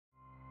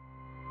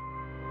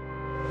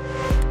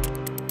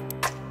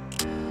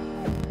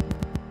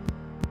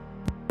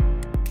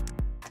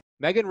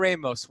Megan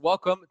Ramos,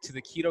 welcome to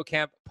the Keto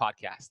Camp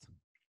podcast.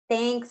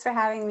 Thanks for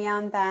having me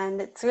on, Ben.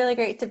 It's really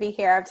great to be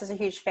here. I'm such a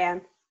huge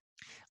fan.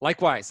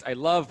 Likewise, I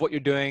love what you're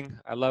doing.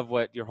 I love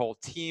what your whole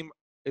team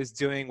is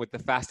doing with the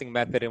fasting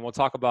method, and we'll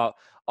talk about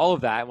all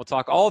of that. And we'll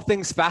talk all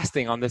things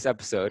fasting on this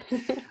episode.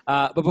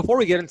 But before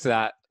we get into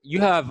that, you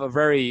have a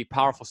very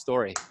powerful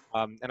story,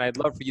 and I'd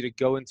love for you to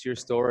go into your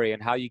story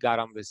and how you got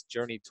on this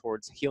journey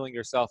towards healing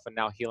yourself and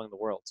now healing the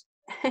world.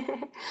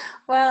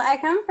 Well, I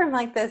come from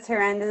like this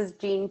horrendous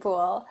gene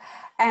pool,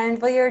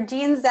 and well, your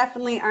genes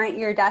definitely aren't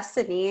your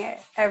destiny.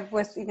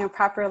 With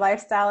proper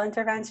lifestyle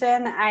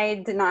intervention,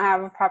 I did not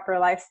have a proper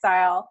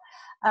lifestyle,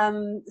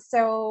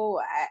 so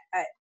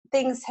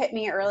things hit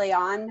me early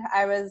on.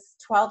 I was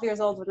 12 years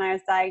old when I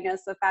was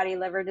diagnosed with fatty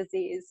liver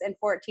disease, and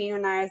 14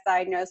 when I was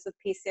diagnosed with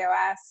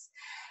PCOS.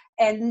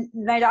 And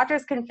my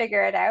doctors couldn't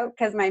figure it out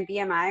because my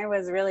BMI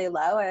was really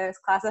low. I was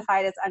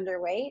classified as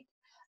underweight.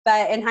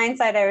 But in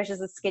hindsight, I was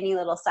just a skinny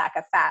little sack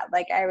of fat.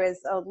 Like I was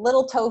a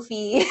little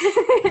tofu.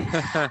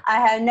 I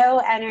had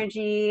no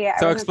energy.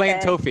 So explain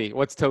tofu.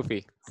 What's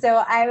tofu?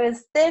 So I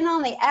was thin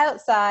on the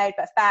outside,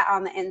 but fat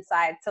on the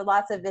inside. So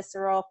lots of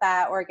visceral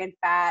fat, organ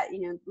fat,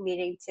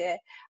 leading to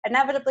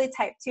inevitably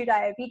type 2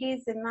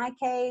 diabetes in my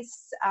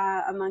case,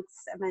 amongst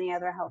many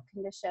other health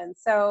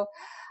conditions.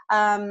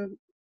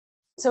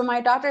 So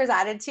my doctor's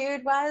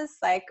attitude was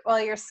like,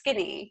 well, you're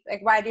skinny.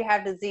 Like, why do you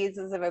have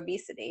diseases of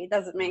obesity? It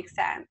doesn't make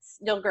sense.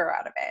 You'll grow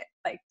out of it.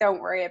 Like,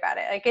 don't worry about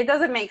it. Like, it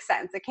doesn't make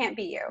sense. It can't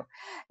be you.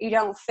 You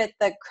don't fit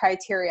the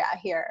criteria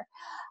here.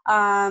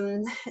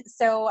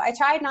 So I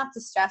tried not to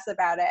stress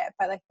about it,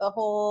 but like the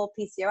whole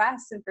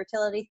PCOS and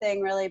fertility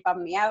thing really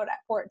bummed me out at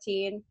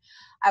 14.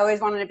 I always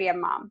wanted to be a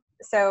mom.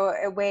 So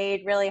it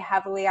weighed really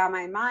heavily on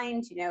my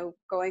mind,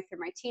 going through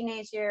my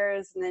teenage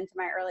years and into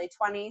my early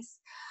 20s.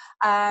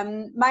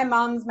 My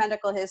mom's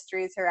medical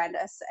history is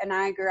horrendous, and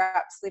I grew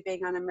up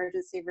sleeping on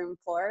emergency room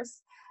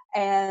floors,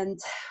 and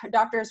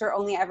doctors were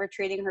only ever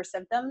treating her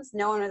symptoms.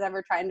 No one was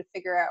ever trying to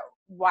figure out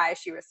why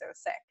she was so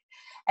sick.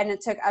 And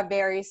it took a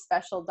very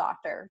special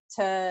doctor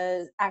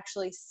to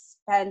actually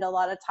spend a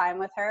lot of time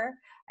with her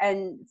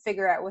and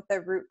figure out what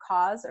the root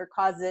cause or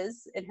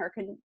causes in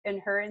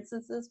her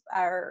instances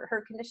or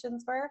her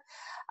conditions were.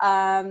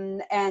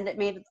 And it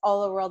made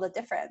all the world a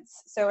difference.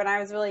 So when I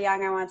was really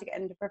young, I wanted to get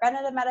into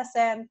preventative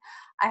medicine.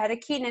 I had a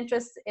keen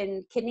interest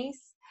in kidneys.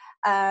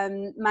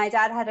 My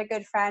dad had a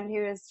good friend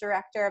who was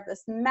director of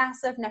this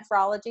massive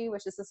nephrology,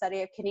 which is the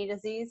study of kidney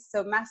disease.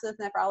 So massive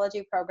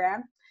nephrology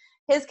program.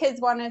 His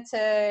kids wanted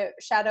to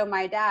shadow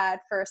my dad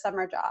for a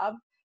summer job.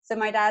 So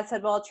my dad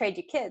said, well, I'll trade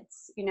you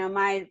kids.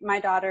 My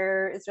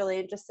daughter is really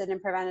interested in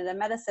preventative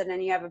medicine,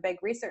 and you have a big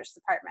research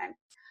department.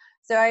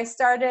 So I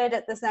started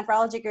at this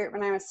nephrology group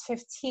when I was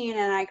 15,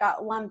 and I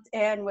got lumped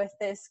in with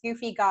this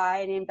goofy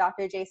guy named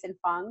Dr. Jason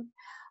Fung.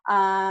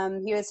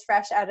 He was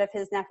fresh out of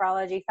his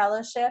nephrology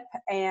fellowship,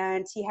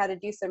 and he had to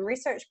do some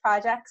research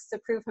projects to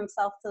prove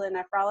himself to the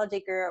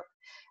nephrology group.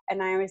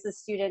 And I was the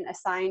student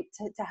assigned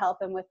to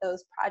help him with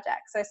those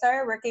projects. So I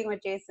started working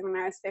with Jason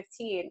when I was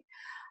 15,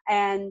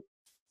 and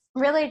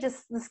really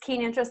just this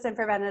keen interest in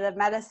preventative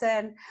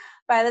medicine.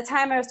 By the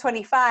time I was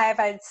 25,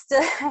 I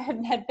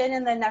had been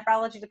in the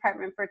nephrology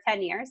department for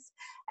 10 years.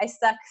 I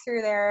stuck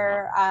through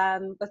there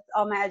with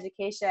all my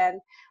education.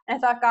 And I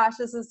thought, gosh,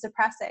 this is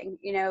depressing.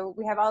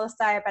 We have all this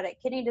diabetic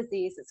kidney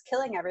disease. It's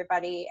killing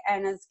everybody.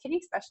 And as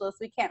kidney specialists,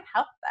 we can't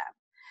help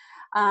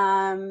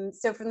them.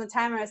 So from the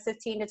time I was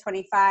 15 to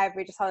 25,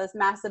 we just saw this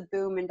massive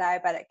boom in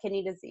diabetic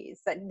kidney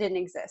disease that didn't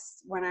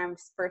exist when I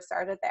first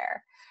started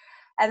there.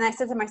 And I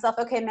said to myself,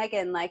 okay,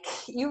 Megan, like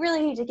you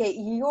really need to get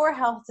your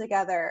health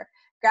together.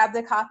 Grabbed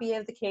a copy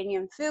of the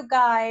Canadian Food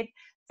Guide,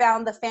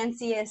 found the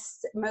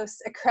fanciest,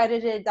 most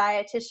accredited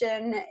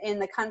dietitian in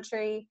the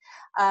country,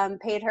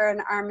 paid her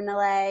an arm and a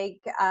leg,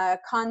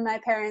 conned my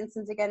parents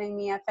into getting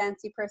me a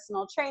fancy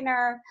personal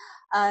trainer,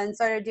 and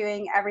started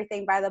doing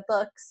everything by the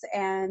books.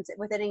 And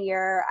within a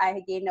year, I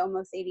had gained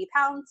almost 80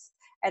 pounds,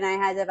 and I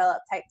had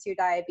developed type 2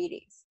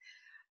 diabetes.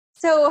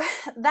 So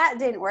that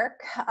didn't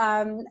work.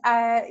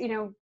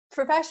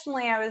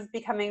 Professionally, I was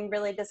becoming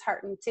really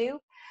disheartened too,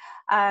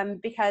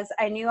 because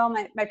I knew all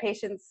my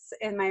patients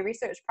in my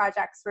research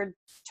projects were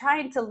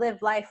trying to live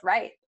life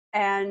right,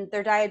 and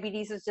their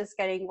diabetes was just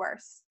getting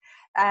worse.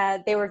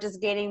 They were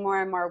just gaining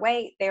more and more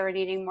weight. They were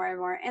needing more and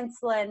more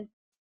insulin.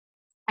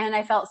 And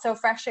I felt so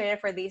frustrated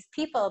for these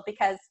people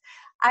because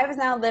I was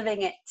now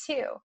living it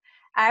too.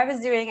 I was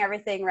doing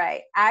everything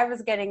right. I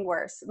was getting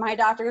worse. My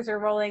doctors were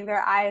rolling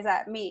their eyes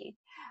at me.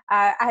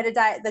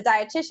 The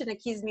dietitian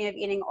accused me of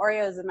eating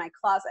Oreos in my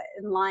closet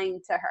and lying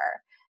to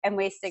her and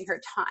wasting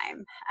her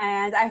time.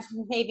 And I've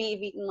maybe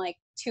eaten like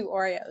 2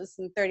 Oreos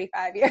in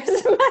 35 years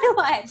of my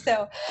life.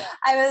 So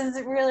I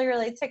was really,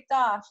 really ticked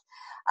off.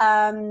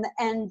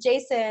 And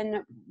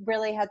Jason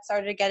really had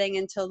started getting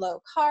into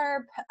low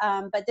carb,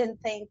 but didn't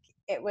think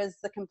it was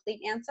the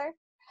complete answer.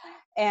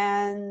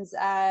 And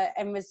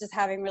was just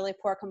having really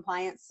poor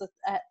compliance with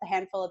a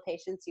handful of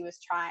patients he was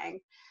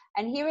trying.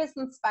 And he was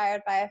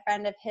inspired by a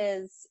friend of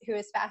his who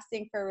was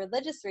fasting for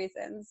religious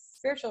reasons,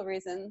 spiritual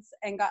reasons,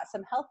 and got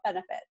some health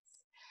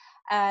benefits.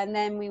 And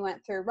then we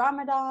went through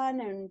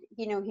Ramadan, and,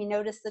 you know, he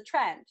noticed the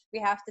trend.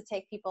 We have to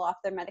take people off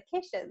their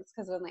medications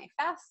because when they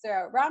fast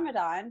throughout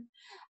Ramadan,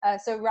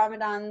 so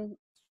Ramadan,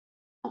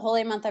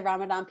 holy month of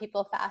Ramadan,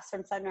 people fast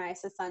from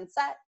sunrise to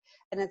sunset,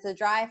 and it's a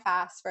dry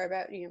fast for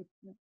about, you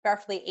know,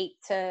 roughly 8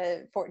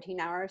 to 14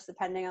 hours,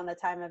 depending on the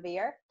time of the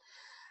year.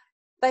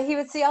 But he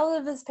would see all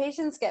of his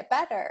patients get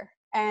better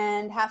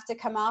and have to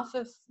come off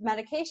of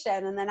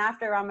medication, and then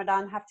after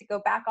Ramadan have to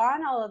go back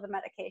on all of the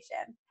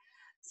medication.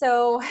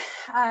 So,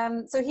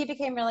 so he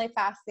became really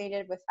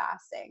fascinated with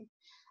fasting,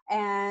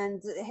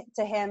 and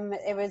to him,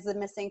 it was the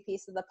missing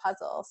piece of the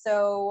puzzle.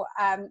 So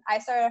I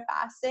started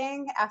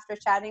fasting after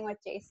chatting with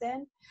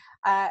Jason.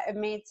 It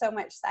made so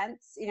much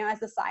sense. You know,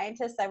 as a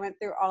scientist, I went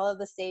through all of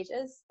the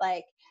stages,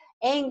 like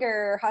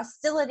anger,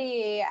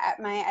 hostility at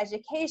my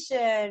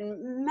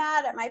education,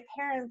 mad at my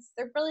parents.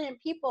 They're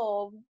brilliant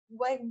people.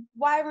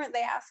 Why weren't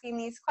they asking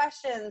these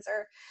questions?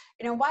 Or,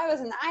 you know, why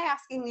wasn't I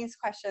asking these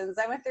questions?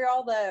 I went through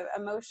all the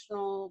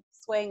emotional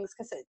swings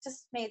because it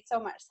just made so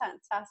much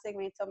sense. Fasting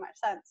made so much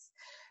sense.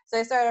 So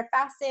I started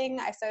fasting.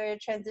 I started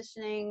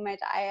transitioning my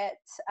diet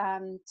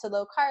to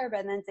low carb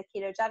and then to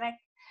ketogenic.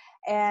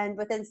 And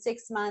within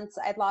 6 months,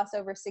 I'd lost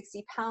over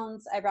 60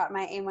 pounds. I brought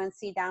my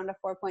A1C down to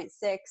 4.6.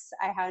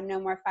 I had no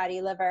more fatty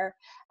liver,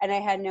 and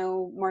I had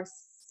no more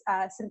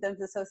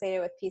symptoms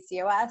associated with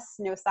PCOS,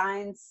 no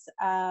signs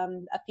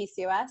of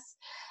PCOS.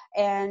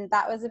 And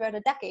that was about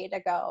a decade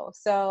ago.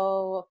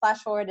 So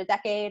flash forward a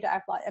decade,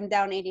 I'm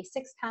down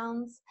 86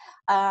 pounds.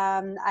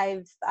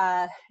 I've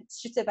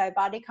shifted my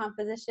body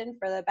composition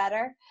for the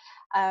better.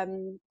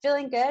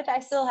 Feeling good. I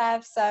still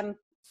have some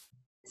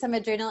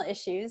adrenal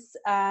issues,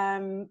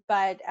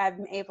 but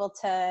I'm able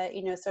to,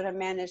 you know, sort of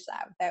manage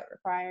that without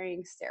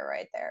requiring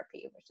steroid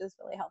therapy, which is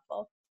really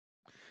helpful.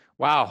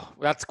 Wow,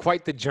 that's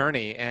quite the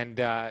journey. And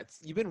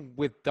you've been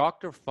with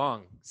Dr.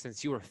 Fung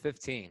since you were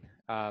 15.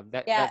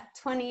 Yeah,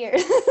 20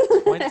 years.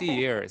 20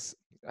 years.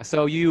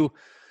 So your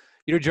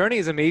journey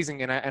is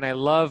amazing, and I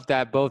love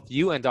that both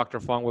you and Dr.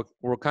 Fung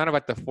were kind of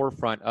at the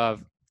forefront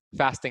of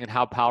fasting and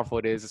how powerful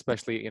it is,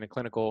 especially in a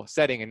clinical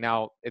setting. And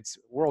now it's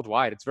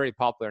worldwide. It's very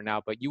popular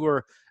now, but you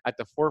were at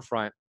the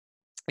forefront.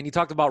 And you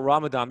talked about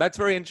Ramadan. That's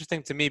very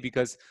interesting to me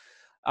because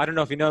I don't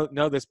know if you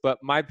know this, but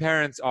my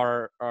parents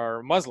are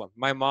Muslim.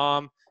 My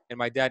mom and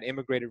my dad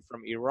immigrated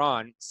from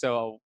Iran,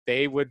 so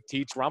they would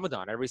teach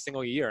Ramadan every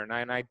single year.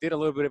 And I did a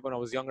little bit of it when I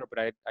was younger,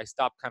 but I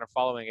stopped kind of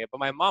following it. But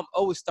my mom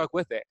always stuck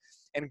with it.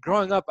 And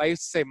growing up, I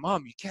used to say,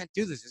 "Mom, you can't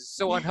do this. This is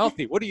so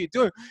unhealthy. What are you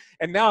doing?"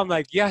 And now I'm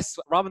like, yes,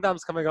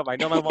 Ramadan's coming up. I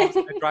know my mom's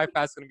dry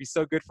fast is going to be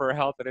so good for her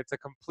health, and it's a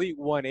complete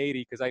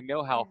 180 because I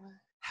know how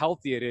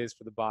healthy it is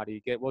for the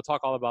body. We'll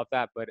talk all about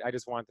that, but I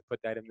just wanted to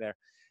put that in there.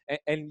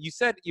 And you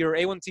said your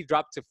A1C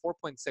dropped to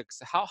 4.6.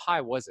 How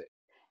high was it?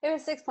 It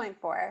was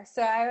 6.4.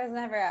 So I was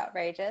never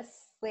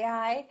outrageously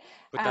high.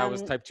 But that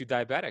was type 2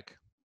 diabetic.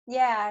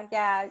 Yeah.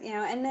 You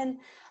know, and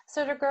then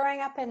sort of growing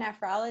up in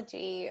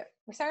nephrology,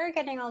 we started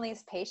getting all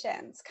these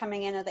patients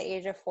coming in at the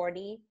age of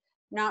 40,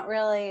 not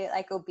really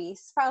like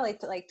obese, probably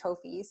like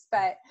toffies,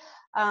 but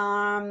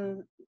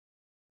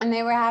and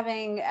they were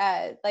having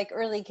like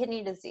early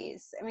kidney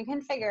disease, and we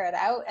couldn't figure it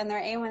out. And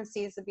their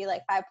A1Cs would be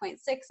like 5.6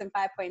 and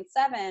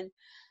 5.7.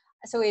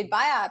 So we'd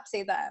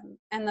biopsy them,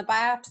 and the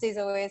biopsies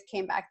always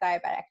came back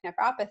diabetic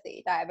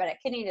nephropathy, diabetic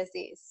kidney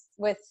disease,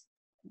 with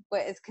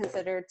what is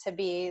considered to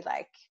be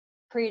like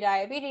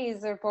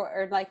pre-diabetes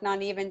or like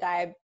not even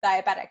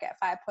diabetic at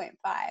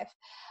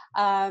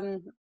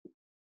 5.5.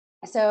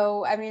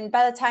 So, I mean,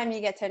 by the time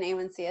you get to an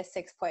A1C of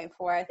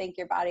 6.4, I think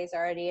your body's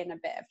already in a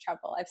bit of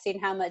trouble. I've seen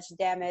how much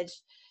damage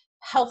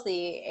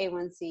healthy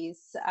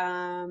A1Cs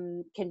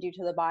can do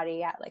to the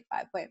body at like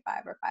 5.5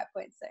 or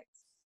 5.6.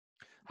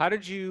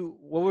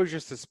 What was your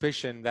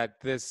suspicion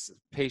that this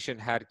patient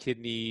had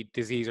kidney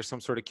disease or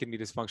some sort of kidney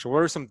dysfunction?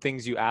 What are some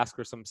things you ask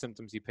or some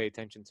symptoms you pay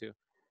attention to?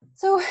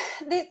 So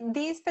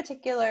these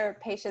particular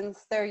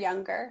patients, they're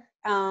younger,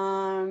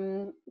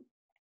 and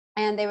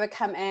they would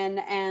come in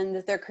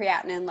and their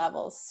creatinine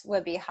levels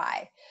would be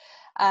high.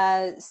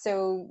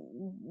 So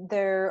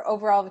their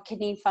overall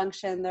kidney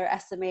function, their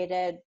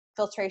estimated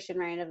filtration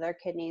rate of their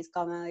kidneys,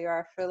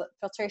 glomerular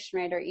filtration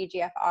rate or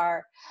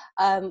EGFR,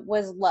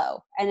 was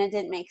low, and it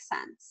didn't make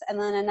sense. And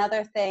then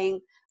another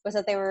thing was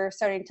that they were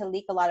starting to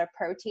leak a lot of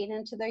protein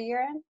into their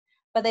urine,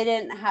 but they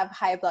didn't have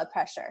high blood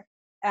pressure.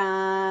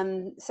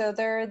 So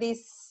there are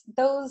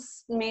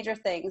those major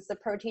things. The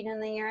protein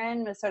in the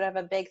urine was sort of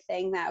a big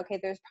thing that, okay,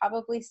 there's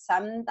probably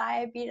some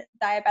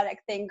diabetic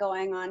thing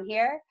going on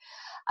here.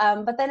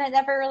 But then it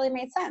never really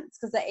made sense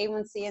because the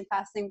A1C and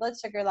fasting blood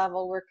sugar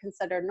level were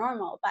considered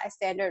normal by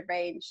standard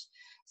range.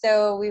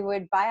 So we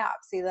would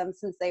biopsy them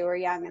since they were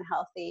young and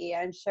healthy,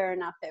 and sure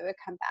enough, it would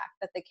come back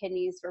that the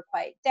kidneys were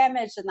quite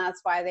damaged, and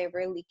that's why they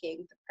were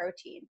leaking the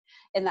protein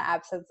in the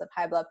absence of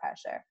high blood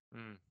pressure.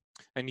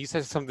 And you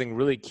said something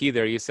really key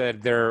there. You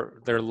said their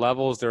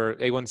levels, their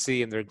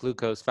A1C and their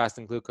glucose,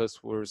 fasting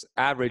glucose, was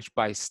averaged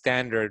by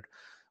standard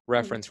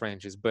reference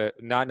ranges, but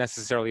not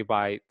necessarily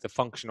by the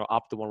functional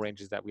optimal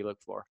ranges that we look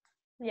for.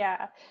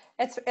 Yeah,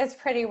 it's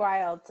pretty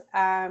wild.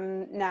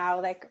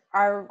 Now, like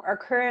our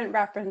current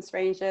reference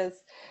ranges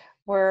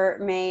were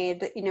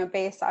made,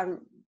 based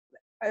on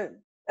uh,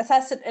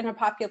 assessed in a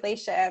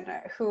population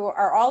who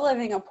are all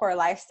living a poor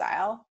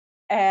lifestyle,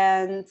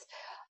 and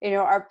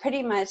are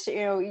pretty much,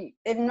 in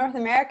North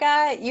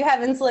America, you have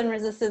insulin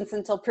resistance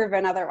until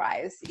proven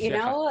otherwise.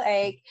 Yeah.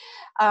 Like,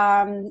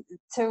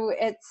 so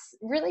it's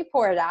really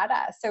poor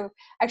data. So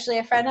actually,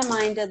 a friend of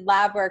mine did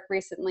lab work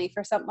recently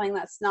for something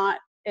that's not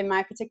in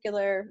my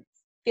particular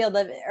field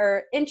of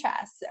or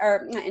interest,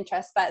 or not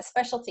interest, but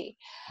specialty.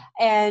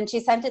 And she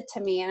sent it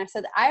to me, and I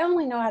said, I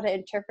only know how to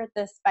interpret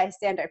this by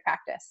standard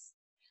practice,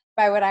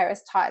 by what I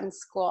was taught in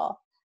school.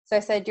 So I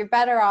said, you're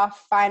better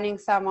off finding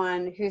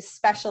someone who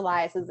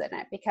specializes in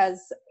it, because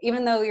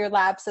even though your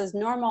lab says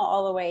normal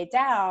all the way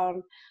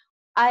down,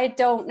 I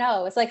don't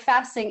know. It's like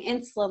fasting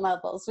insulin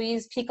levels. We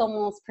use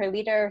picomoles per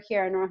liter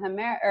here in North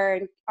America or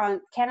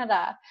on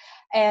Canada,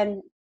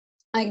 and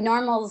like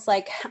normal is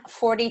like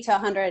 40 to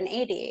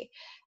 180.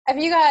 If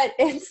you got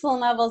insulin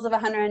levels of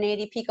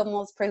 180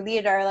 picomoles per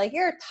liter, like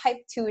you're type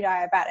 2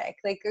 diabetic,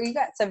 like you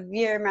got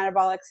severe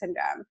metabolic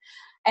syndrome.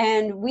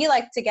 And we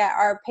like to get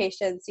our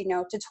patients,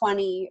 to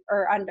 20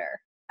 or under,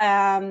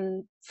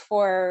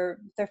 for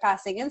their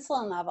fasting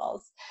insulin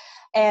levels.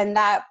 And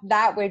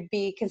that would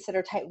be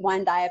considered type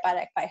 1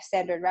 diabetic by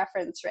standard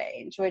reference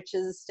range, which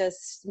is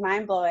just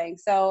mind-blowing.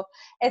 So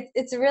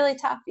it's really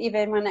tough,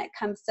 even when it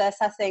comes to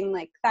assessing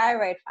like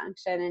thyroid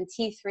function and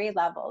T3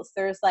 levels.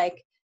 There's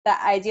like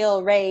the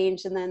ideal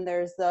range, and then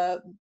there's the,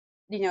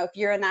 if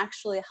you're an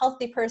actually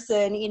healthy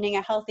person eating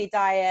a healthy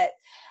diet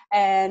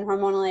and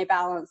hormonally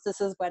balanced, this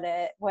is what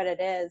it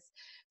is.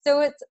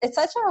 So it's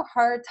such a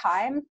hard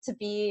time to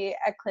be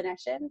a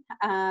clinician,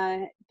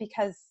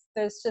 because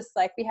there's just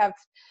like we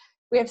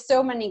have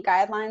so many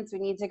guidelines we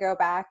need to go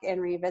back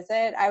and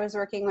revisit. I was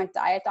working with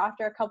Diet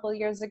Doctor a couple of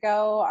years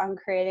ago on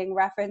creating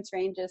reference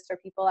ranges for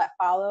people that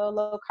follow a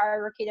low carb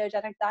or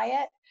ketogenic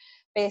diet,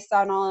 based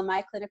on all of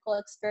my clinical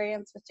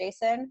experience with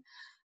Jason.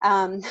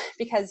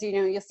 Because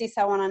you'll see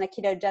someone on a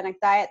ketogenic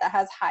diet that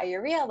has high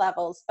urea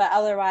levels, but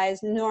otherwise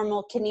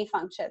normal kidney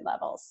function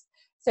levels.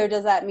 So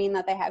does that mean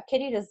that they have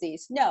kidney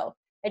disease? No.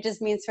 It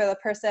just means for the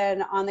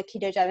person on the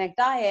ketogenic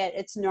diet,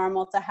 it's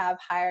normal to have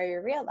higher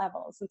urea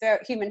levels. And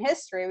throughout human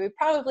history, we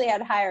probably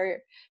had higher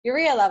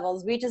urea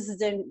levels. We just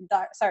didn't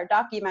start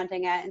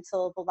documenting it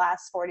until the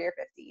last 40 or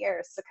 50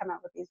 years to come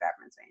up with these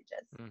reference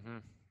ranges. Mm-hmm.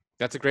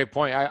 That's a great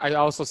point. I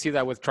also see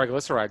that with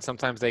triglycerides.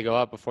 Sometimes they go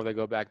up before they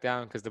go back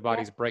down because the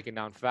body's breaking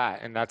down fat,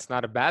 and that's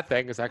not a bad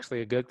thing. It's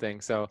actually a good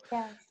thing. So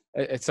Yeah.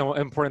 it's so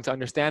important to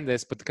understand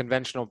this, but the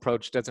conventional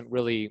approach doesn't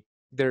really.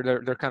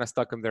 They're kind of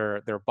stuck in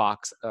their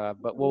box.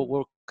 But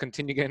we'll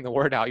continue getting the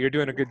word out. You're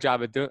doing a good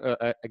job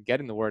at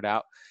getting the word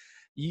out.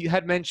 You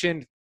had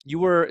mentioned you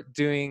were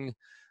doing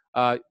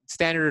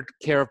standard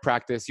care of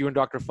practice. You and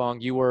Dr. Fung,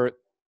 you were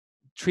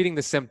treating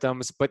the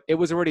symptoms, but it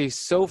was already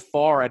so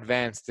far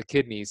advanced,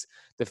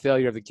 the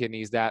failure of the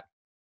kidneys, that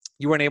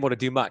you weren't able to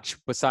do much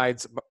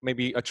besides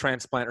maybe a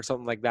transplant or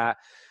something like that.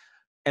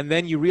 And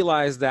then you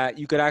realize that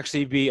you could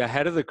actually be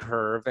ahead of the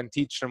curve and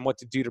teach them what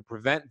to do to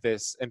prevent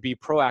this and be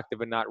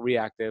proactive and not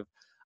reactive.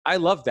 I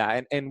love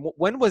that. And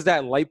when was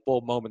that light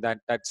bulb moment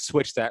that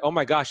switched that, oh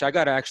my gosh, I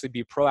got to actually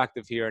be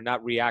proactive here and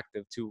not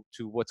reactive to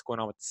what's going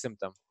on with the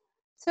symptom?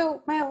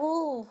 So my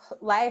whole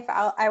life,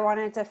 I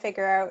wanted to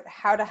figure out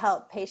how to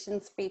help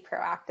patients be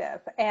proactive.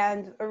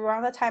 And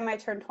around the time I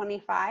turned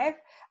 25,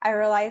 I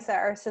realized that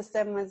our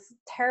system was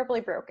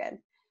terribly broken.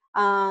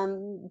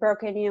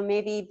 Broken,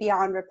 maybe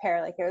beyond repair.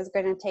 Like it was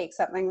going to take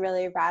something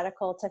really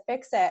radical to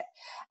fix it.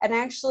 And I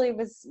actually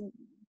was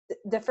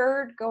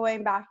deferred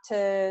going back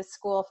to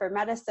school for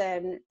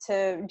medicine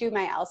to do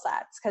my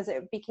LSATs, because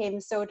it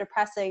became so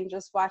depressing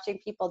just watching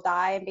people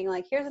die and being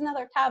like, here's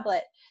another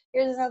tablet,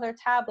 here's another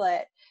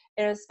tablet.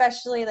 And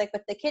especially like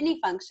with the kidney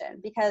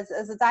function, because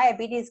as the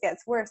diabetes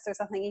gets worse, there's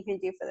something you can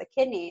do for the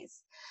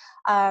kidneys.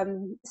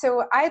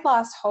 So I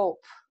lost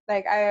hope.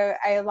 Like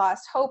I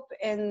lost hope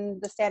in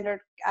the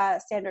standard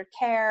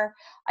care.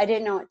 I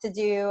didn't know what to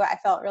do. I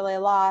felt really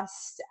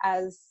lost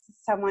as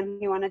someone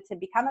who wanted to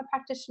become a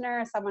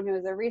practitioner, someone who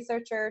was a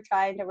researcher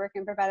trying to work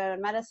in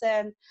preventative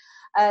medicine.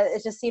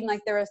 It just seemed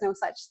like there was no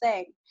such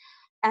thing.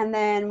 And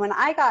then when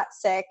I got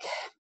sick,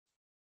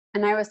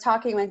 and I was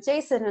talking with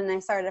Jason, and I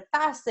started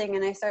fasting,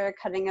 and I started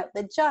cutting out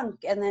the junk,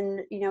 and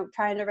then,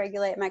 trying to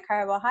regulate my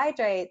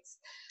carbohydrates.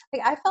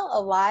 Like I felt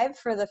alive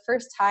for the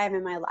first time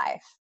in my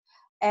life.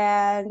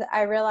 And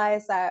I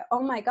realized that, oh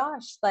my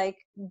gosh, like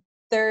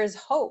there's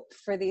hope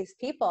for these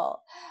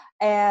people.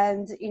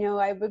 And,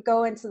 I would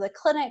go into the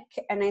clinic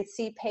and I'd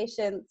see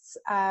patients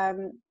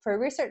for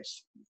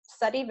research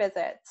study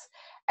visits.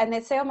 And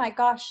they'd say, oh my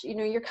gosh,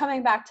 you're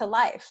coming back to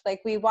life.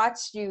 Like we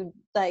watched you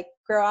like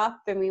grow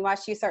up, and we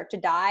watched you start to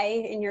die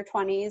in your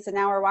 20s. And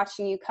now we're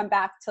watching you come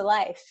back to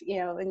life,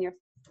 in your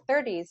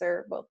 30s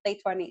or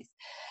late 20s.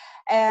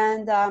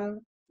 And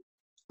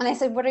And I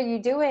said, what are you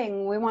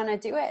doing? We want to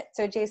do it.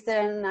 So Jason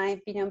and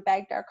I,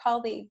 begged our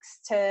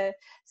colleagues to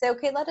say,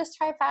 okay, let us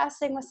try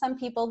fasting with some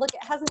people. Look,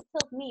 it hasn't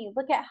killed me.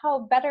 Look at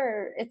how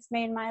better it's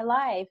made my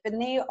life.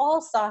 And they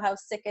all saw how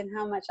sick and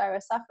how much I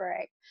was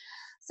suffering.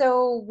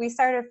 So we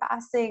started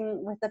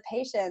fasting with the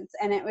patients,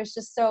 and it was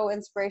just so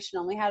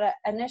inspirational. We had an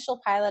initial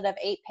pilot of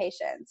 8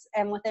 patients,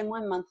 and within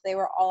 1 month, they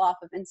were all off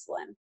of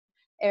insulin.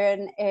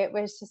 And it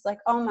was just like,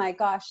 oh my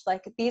gosh,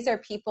 like these are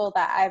people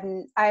that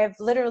I've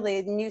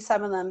literally knew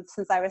some of them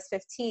since I was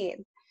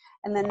 15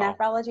 in the Wow.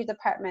 nephrology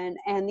department.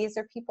 And these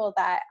are people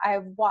that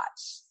I've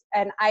watched,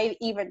 and I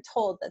even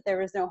told that there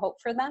was no hope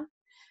for them,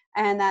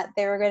 and that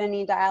they were going to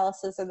need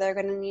dialysis or they're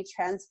going to need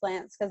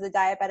transplants because the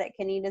diabetic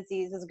kidney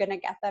disease is going to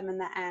get them in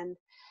the end.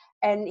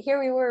 And here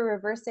we were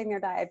reversing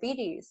their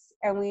diabetes,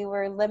 and we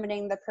were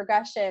limiting the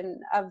progression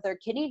of their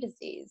kidney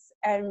disease.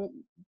 And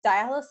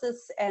dialysis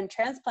and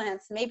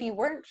transplants maybe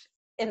weren't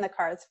in the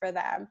cards for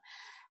them.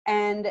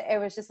 And it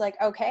was just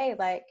like, okay,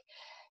 like,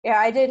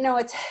 I didn't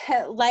know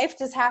life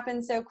just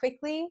happened so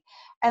quickly.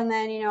 And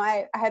then,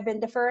 I had been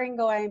deferring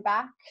going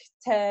back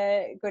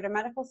to go to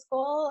medical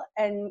school.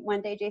 And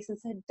one day Jason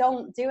said,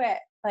 don't do it.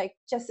 Like,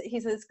 he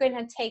says, it's going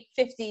to take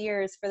 50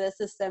 years for the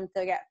system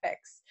to get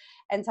fixed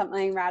and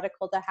something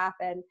radical to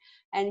happen.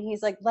 And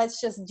he's like, let's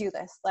just do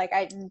this. Like,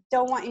 I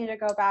don't want you to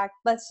go back.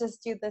 Let's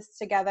just do this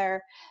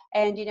together.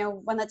 And,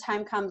 when the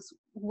time comes,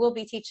 we'll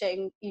be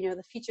teaching,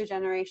 the future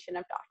generation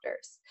of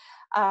doctors,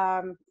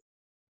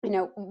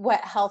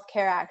 what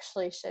healthcare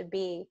actually should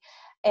be.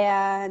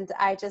 And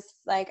I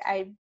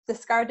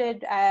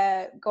discarded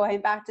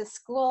going back to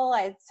school.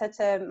 I said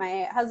to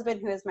my husband,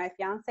 who was my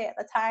fiance at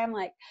the time,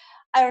 like,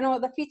 I don't know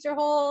what the future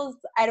holds.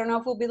 I don't know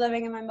if we'll be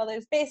living in my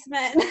mother's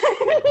basement.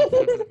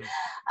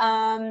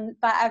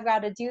 But I've got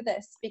to do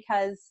this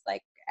because,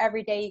 like,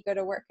 every day you go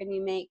to work and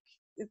you make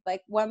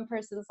like one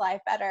person's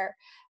life better,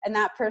 and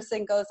that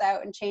person goes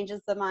out and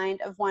changes the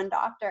mind of one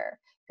doctor,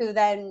 who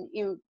then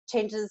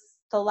changes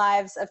the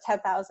lives of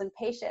 10,000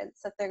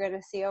 patients that they're going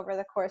to see over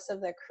the course of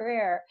their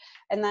career,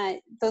 and that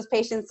those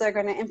patients are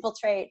going to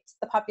infiltrate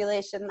the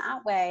population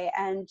that way,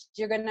 and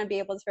you're going to be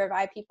able to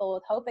provide people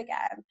with hope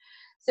again.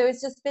 So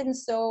it's just been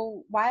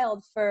so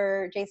wild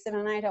for Jason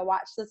and I to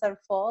watch this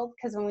unfold,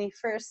 because when we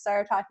first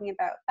started talking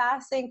about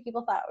fasting,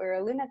 people thought we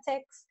were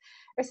lunatics.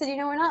 I said,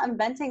 we're not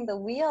inventing the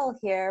wheel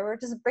here. We're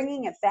just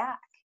bringing it back.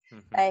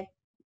 Right?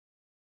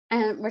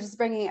 And we're just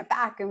bringing it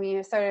back. And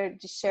we started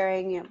just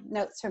sharing,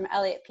 notes from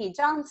Elliot P.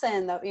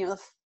 Johnson, the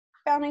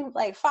founding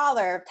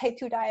father of type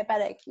 2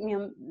 diabetic,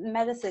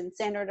 medicine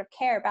standard of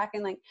care back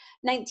in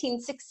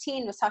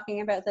 1916, was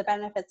talking about the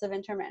benefits of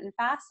intermittent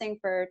fasting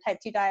for type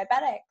 2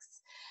 diabetics.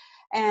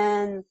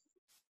 And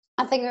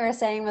I think we were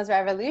saying was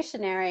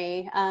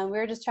revolutionary. We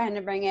were just trying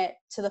to bring it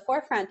to the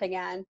forefront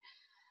again.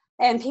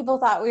 And people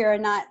thought we were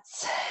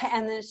nuts.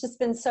 And it's just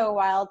been so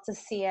wild to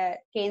see it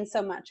gain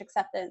so much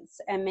acceptance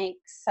and make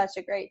such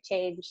a great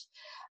change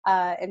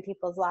in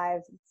people's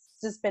lives.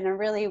 It's just been a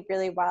really,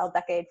 really wild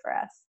decade for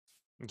us.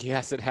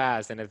 Yes, it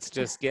has. And it's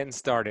just getting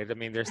started. I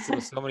mean, there's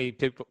still so many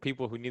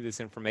people who need this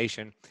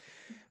information.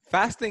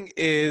 Fasting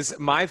is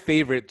my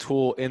favorite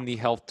tool in the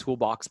health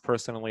toolbox.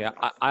 Personally,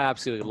 I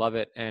absolutely love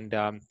it. And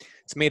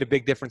it's made a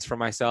big difference for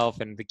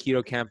myself and the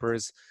keto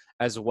campers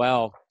as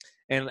well.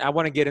 And I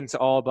want to get into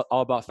all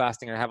about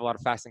fasting. And I have a lot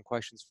of fasting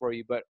questions for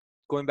you. But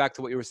going back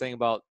to what you were saying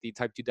about the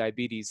type 2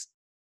 diabetes,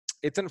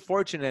 it's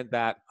unfortunate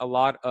that a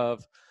lot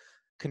of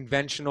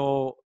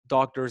conventional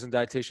doctors and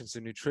dietitians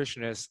and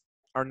nutritionists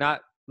are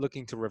not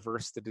looking to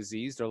reverse the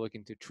disease. They're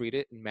looking to treat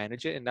it and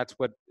manage it. And that's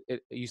what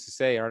it used to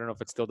say. I don't know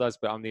if it still does,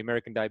 but on the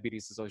American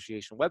Diabetes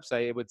Association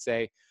website, it would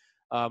say,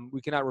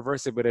 we cannot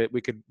reverse it, but we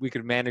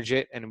could manage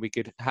it, and we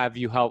could have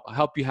you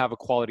help you have a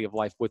quality of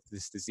life with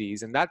this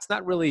disease. And that's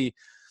not really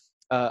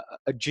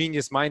a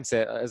genius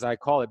mindset, as I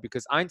call it,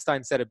 because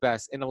Einstein said it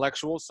best: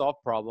 intellectuals solve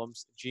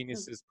problems,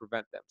 geniuses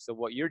prevent them. So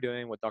what you're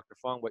doing, what Dr.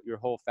 Fung, what your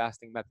whole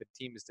fasting method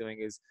team is doing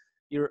is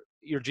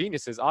you're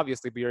geniuses,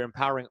 obviously, but you're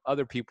empowering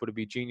other people to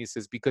be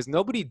geniuses, because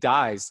nobody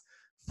dies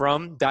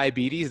from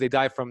diabetes. They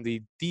die from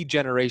the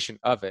degeneration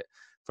of it,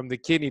 from the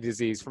kidney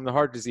disease, from the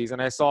heart disease.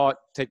 And I saw it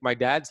take my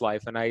dad's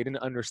life, and I didn't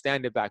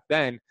understand it back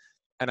then,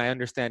 and I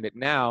understand it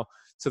now.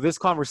 So this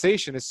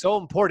conversation is so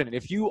important.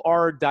 If you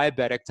are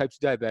diabetic, type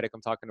 2 diabetic,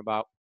 I'm talking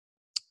about,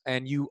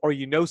 and you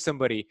know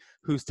somebody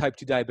who's type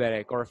 2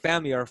 diabetic, or a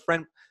family or a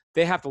friend,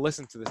 they have to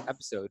listen to this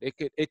episode.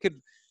 It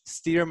could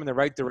steer them in the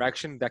right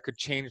direction that could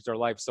change their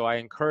life. So I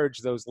encourage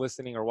those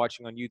listening or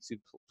watching on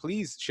YouTube,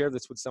 please share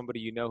this with somebody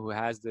you know who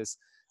has this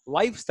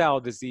lifestyle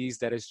disease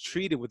that is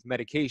treated with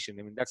medication.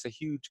 I mean, that's a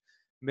huge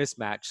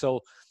mismatch.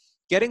 So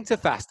getting to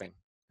fasting.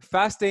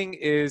 Fasting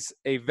is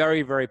a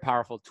very, very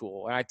powerful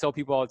tool. And I tell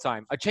people all the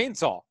time, a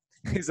chainsaw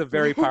is a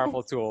very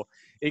powerful tool.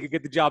 It could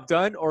get the job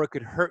done, or it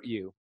could hurt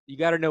you. You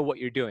got to know what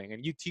you're doing,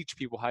 and you teach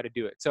people how to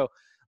do it. So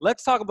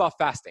let's talk about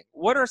fasting.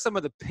 What are some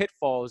of the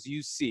pitfalls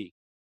you see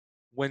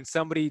when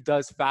somebody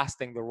does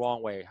fasting the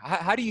wrong way?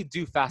 How do you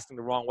do fasting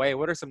the wrong way?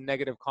 What are some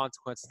negative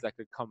consequences that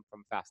could come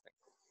from fasting?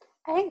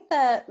 I think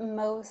the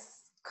most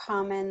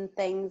common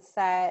things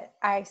that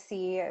I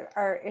see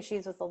are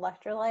issues with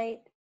electrolyte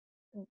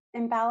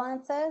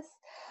imbalances.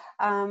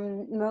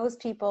 Most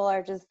people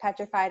are just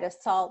petrified of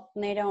salt,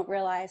 and they don't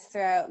realize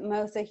throughout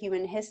most of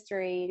human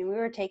history, we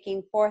were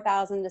taking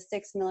 4,000 to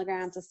 6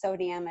 milligrams of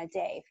sodium a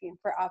day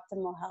for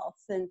optimal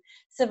health. And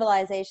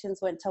civilizations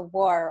went to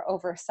war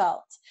over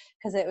salt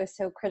because it was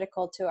so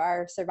critical to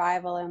our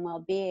survival and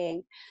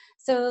well-being.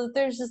 So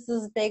there's just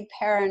this big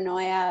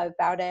paranoia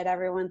about it.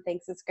 Everyone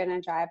thinks it's going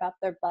to drive up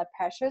their blood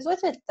pressures,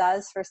 which it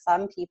does for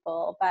some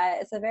people, but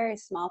it's a very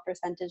small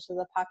percentage of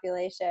the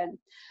population.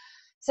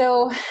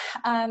 So,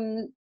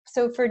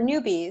 so for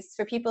newbies,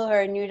 for people who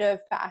are new to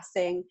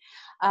fasting,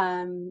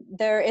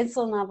 their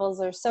insulin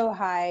levels are so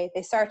high,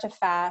 they start to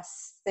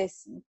fast, they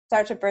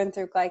start to burn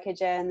through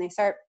glycogen, they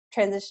start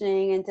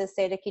transitioning into a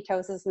state of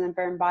ketosis and then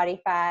burn body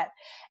fat,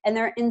 and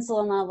their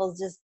insulin levels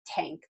just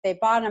tank. They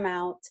bottom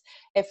out.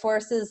 It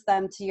forces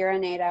them to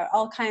urinate out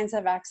all kinds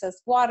of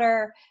excess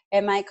water.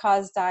 It might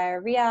cause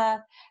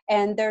diarrhea,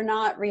 and they're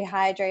not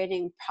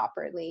rehydrating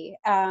properly.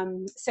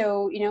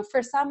 So,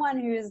 for someone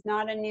who's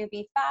not a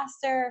newbie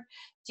faster,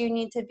 do you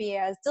need to be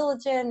as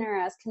diligent or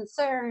as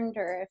concerned?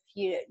 Or if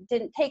you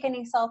didn't take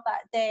any salt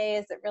that day,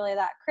 is it really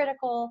that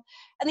critical?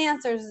 And the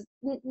answer is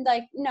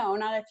no,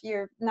 not if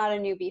you're not a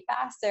newbie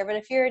faster. But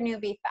if you're a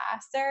newbie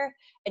faster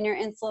and your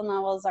insulin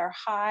levels are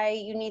high,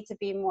 you need to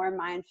be more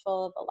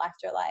mindful of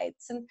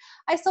electrolytes. And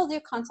I still do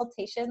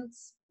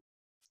consultations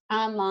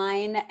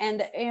online,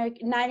 and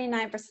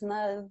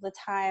 99% of the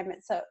time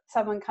it's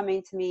someone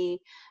coming to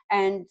me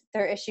and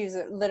their issues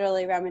are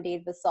literally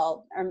remedied with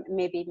salt or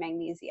maybe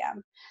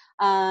magnesium.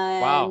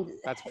 Wow, And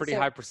that's pretty so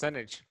high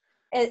percentage.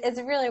 it's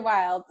really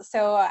wild.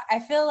 So I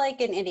feel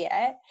like an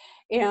idiot,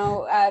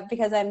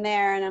 because I'm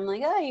there and I'm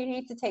like, oh, you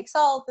need to take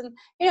salt. And,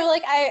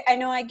 I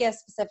know I give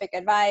specific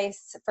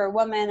advice for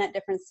women at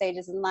different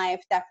stages in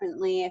life.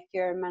 Definitely if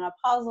you're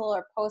menopausal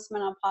or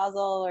postmenopausal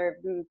or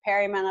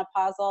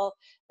perimenopausal,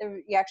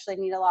 you actually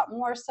need a lot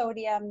more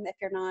sodium if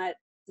you're not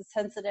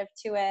sensitive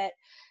to it.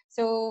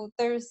 So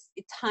there's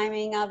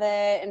timing of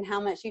it and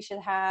how much you should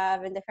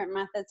have and different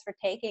methods for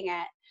taking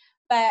it.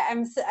 But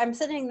I'm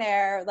sitting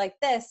there like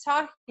this,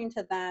 talking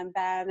to them,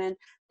 Ben, and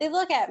they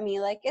look at me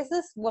like, is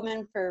this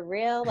woman for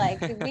real? Like,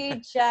 did we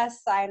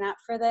just sign up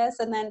for this?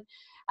 And then,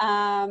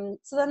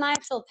 so then I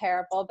feel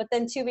terrible. But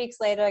then 2 weeks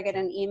later, I get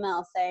an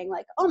email saying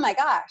like, oh my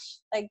gosh,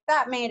 like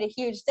that made a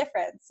huge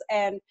difference.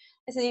 And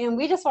I said,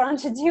 we just wanted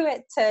to do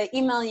it to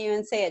email you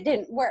and say it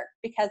didn't work,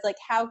 because like,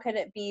 how could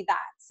it be that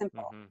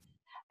simple?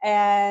 Mm-hmm.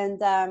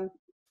 And,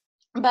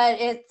 but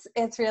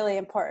it's really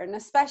important,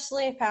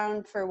 especially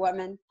found for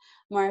women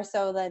more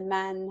so than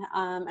men,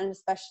 and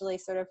especially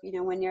sort of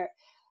when you're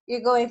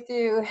going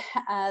through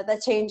the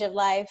change of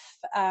life,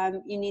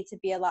 you need to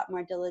be a lot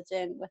more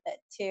diligent with it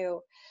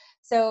too.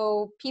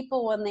 So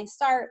people, when they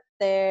start,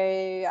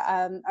 they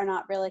are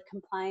not really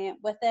compliant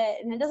with it,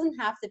 and it doesn't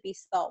have to be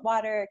salt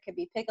water. It could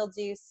be pickle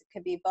juice, it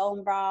could be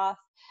bone broth.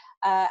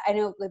 I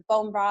know with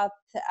bone broth,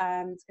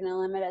 it's going to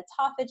limit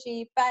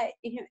autophagy, but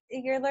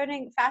you're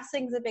learning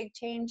fasting is a big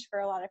change for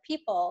a lot of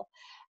people.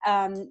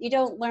 You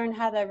don't learn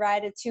how to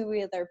ride a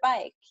two-wheeler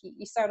bike.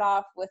 You start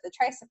off with a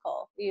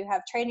tricycle. You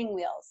have training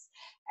wheels.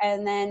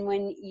 And then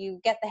when you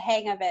get the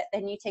hang of it,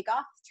 then you take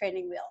off the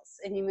training wheels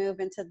and you move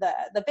into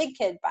the big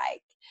kid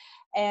bike.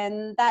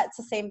 And that's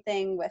the same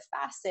thing with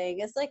fasting.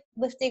 It's like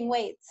lifting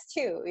weights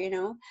too,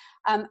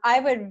 I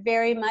would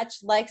very much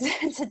like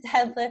to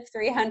deadlift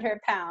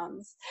 300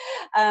 pounds.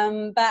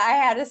 But I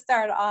had to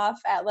start off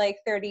at like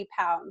 30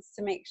 pounds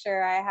to make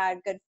sure I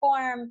had good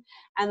form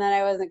and that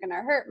I wasn't going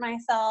to hurt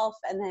myself.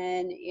 And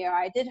then,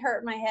 I did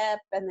hurt my hip,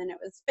 and then it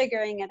was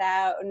figuring it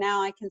out. And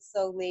now I can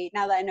slowly,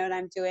 now that I know what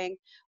I'm doing,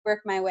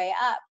 work my way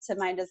up to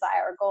my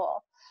desired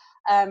goal.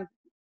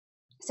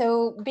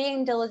 So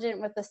being diligent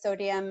with the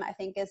sodium, I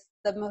think, is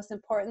the most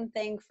important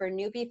thing for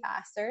newbie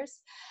fasters.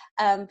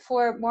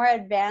 For more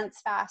advanced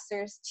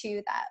fasters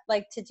too, that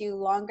like to do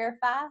longer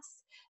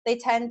fasts, they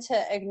tend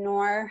to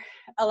ignore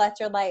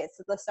electrolytes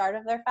at the start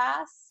of their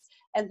fast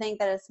and think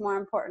that it's more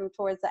important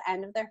towards the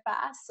end of their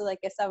fast. So like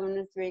if someone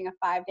is doing a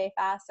 5-day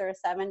fast or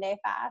a 7-day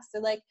fast,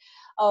 they're like,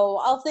 oh,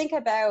 I'll think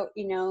about,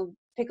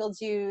 pickle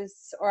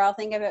juice, or I'll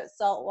think about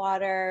salt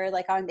water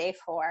like on day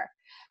 4.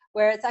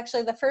 Where it's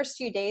actually the first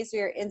few days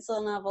where your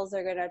insulin levels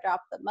are going to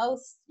drop the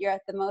most. You're at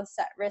the most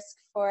at risk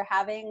for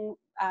having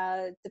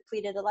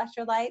depleted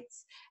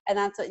electrolytes, and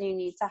that's what you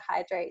need to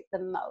hydrate the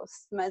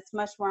most. It's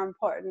much more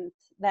important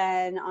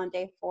than on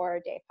day 4 or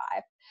day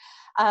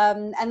 5.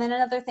 And then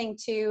another thing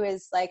too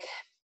is like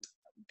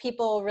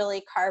people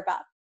really carb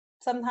up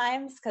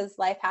sometimes because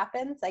life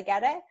happens. I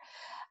get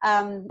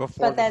it.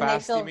 Before But the then they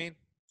fast, you feel, mean?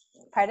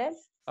 pardon?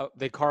 Oh,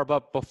 they carb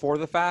up before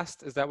the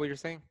fast? Is that what you're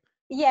saying?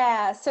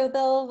 Yeah, so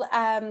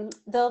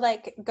they'll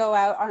like go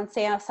out on,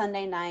 say, on a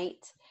Sunday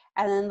night,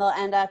 and then they'll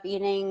end up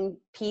eating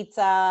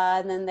pizza,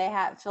 and then they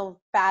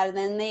feel bad, and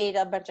then they eat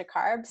a bunch of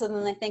carbs, and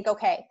then they think,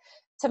 okay,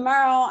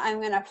 tomorrow I'm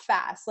going to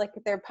fast. Like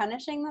they're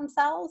punishing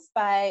themselves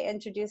by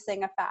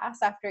introducing a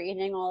fast after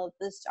eating all of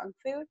this junk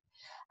food.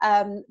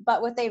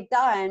 But what they've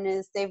done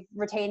is they've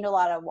retained a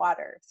lot of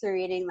water through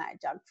eating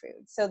that junk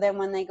food. So then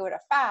when they go to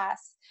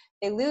fast,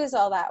 they lose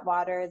all that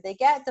water, they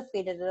get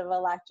depleted of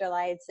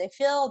electrolytes, they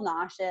feel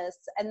nauseous,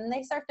 and then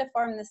they start to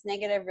form this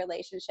negative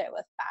relationship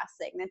with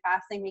fasting. And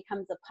fasting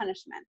becomes a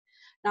punishment,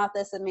 not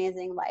this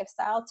amazing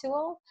lifestyle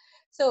tool.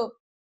 So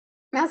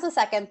that's the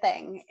second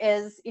thing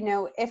is,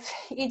 if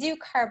you do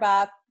carb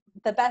up,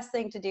 the best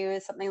thing to do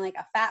is something like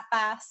a fat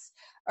fast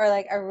or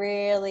like a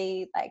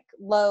really like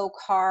low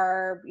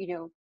carb,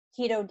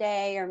 keto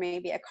day, or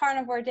maybe a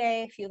carnivore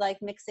day if you like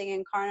mixing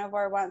in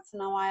carnivore once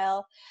in a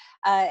while.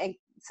 And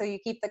so you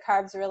keep the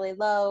carbs really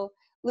low,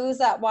 lose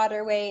that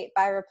water weight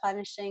by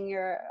replenishing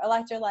your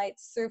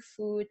electrolytes through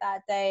food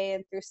that day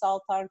and through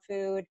salt on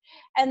food.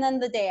 And then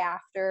the day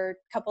after,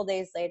 a couple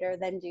days later,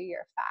 then do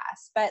your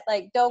fast. But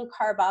like, don't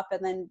carb up and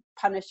then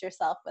punish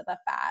yourself with a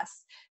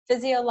fast.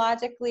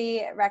 Physiologically,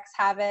 it wreaks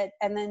havoc,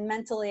 and then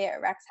mentally,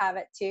 it wreaks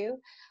havoc too.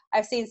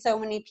 I've seen so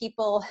many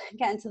people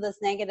get into this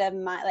negative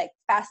mind, like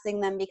fasting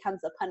then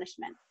becomes a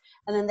punishment,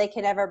 and then they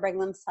can never bring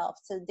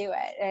themselves to do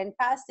it. And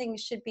fasting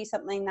should be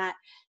something that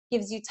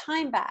gives you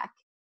time back,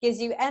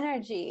 gives you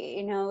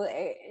energy.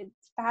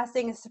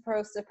 Fasting is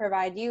supposed to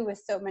provide you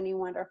with so many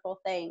wonderful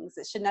things.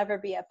 It should never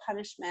be a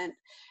punishment.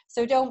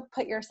 So don't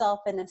put yourself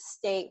in a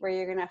state where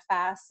you're going to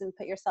fast and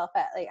put yourself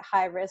at like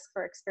high risk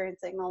for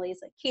experiencing all these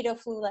like keto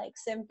flu-like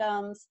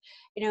symptoms.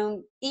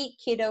 Eat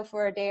keto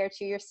for a day or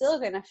two. You're still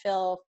going to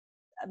feel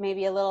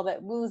maybe a little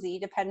bit woozy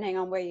depending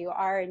on where you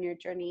are in your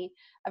journey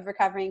of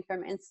recovering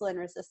from insulin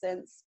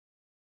resistance.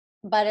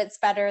 But it's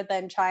better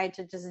than trying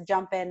to just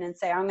jump in and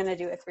say, I'm going to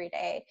do a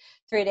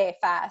three-day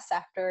fast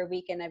after a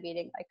weekend of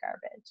eating like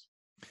garbage.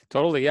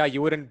 Totally. Yeah.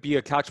 You wouldn't be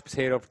a couch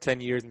potato for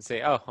 10 years and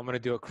say, oh, I'm going to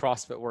do a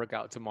CrossFit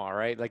workout tomorrow,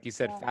 right? Like you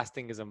said, Yeah.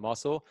 fasting is a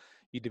muscle.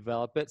 You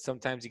develop it.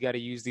 Sometimes you got to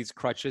use these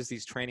crutches,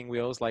 these training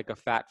wheels, like a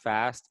fat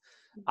fast.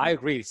 I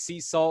agree.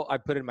 Sea salt, I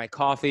put in my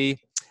coffee.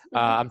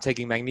 I'm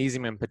taking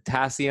magnesium and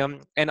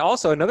potassium. And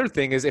also another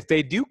thing is if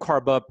they do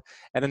carb up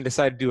and then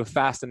decide to do a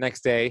fast the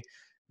next day,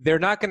 they're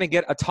not going to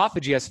get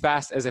autophagy as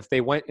fast as if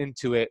they went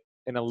into it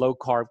in a low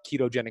carb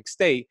ketogenic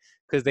state,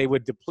 because they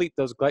would deplete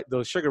those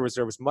sugar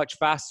reserves much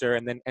faster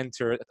and then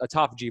enter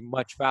autophagy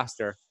much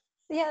faster.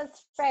 Yeah,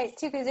 that's right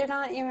too, because you're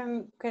not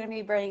even going to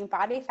be burning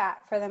body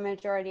fat for the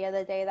majority of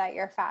the day that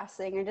you're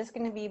fasting. You're just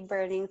going to be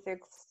burning through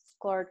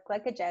stored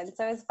glycogen.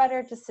 So it's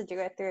better just to do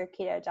it through a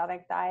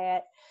ketogenic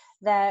diet.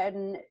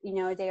 Then,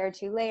 a day or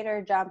two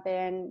later, jump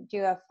in,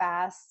 do a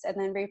fast, and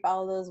then reap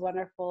all those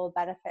wonderful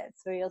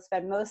benefits. So you'll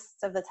spend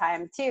most of the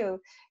time too,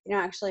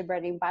 actually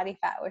burning body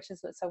fat, which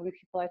is what so many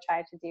people are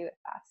trying to do with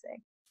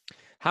fasting.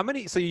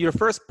 So your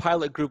first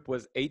pilot group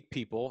was 8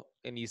 people,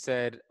 and you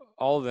said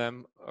all of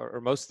them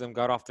or most of them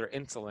got off their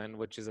insulin,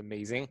 which is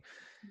amazing.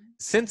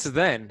 Since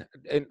then,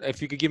 and if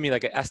you could give me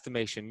like an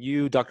estimation,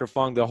 you, Dr.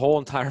 Fung, the whole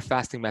entire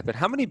fasting method,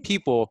 how many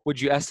people would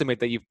you estimate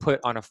that you've put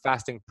on a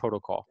fasting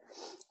protocol?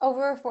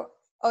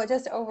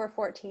 Just over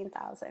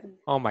 14,000.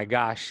 Oh my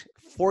gosh,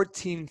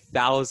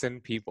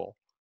 14,000 people.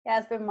 Yeah,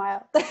 it's been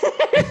wild.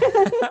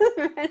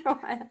 It's been a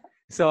while.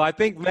 So I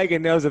think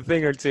Megan knows a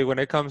thing or two when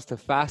it comes to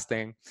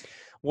fasting.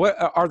 What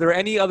are there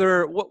any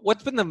other,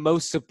 what's been the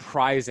most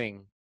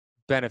surprising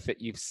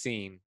benefit you've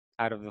seen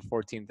out of the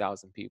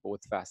 14,000 people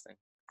with fasting?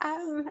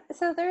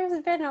 So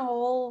there's been a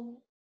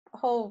whole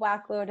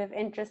whackload of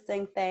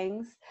interesting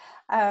things.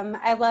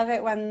 I love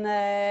it when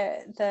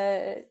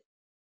the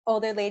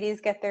older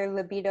ladies get their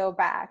libido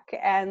back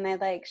and they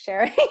like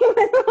sharing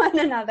with one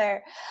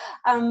another.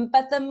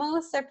 But the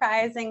most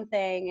surprising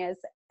thing is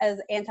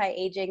as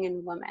anti-aging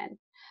in women.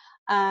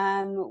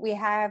 We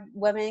have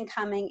women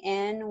coming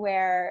in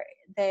where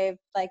they've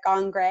like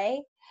gone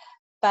gray,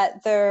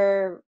 but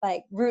their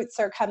like roots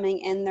are coming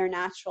in their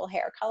natural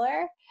hair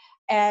color.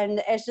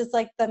 And it's just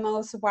like the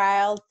most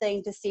wild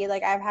thing to see.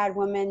 Like I've had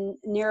women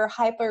near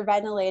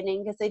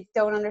hyperventilating because they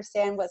don't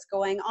understand what's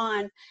going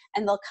on,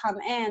 and they'll come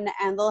in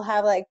and they'll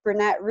have like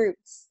brunette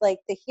roots like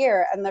the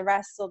here, and the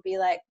rest will be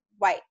like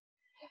white.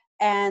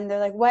 And they're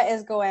like, what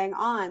is going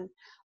on?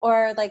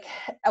 Or like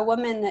a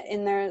woman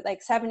in their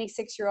like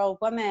 76-year-old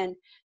woman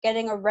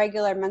getting a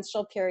regular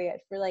menstrual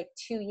period for like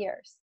 2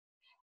 years.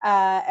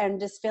 And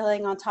just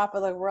feeling on top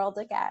of the world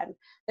again.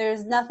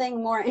 There's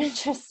nothing more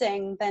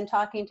interesting than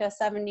talking to a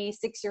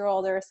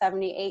 76-year-old or a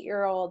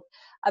 78-year-old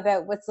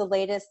about what's the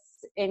latest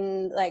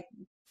in like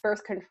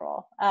birth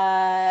control,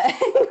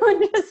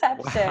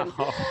 contraception.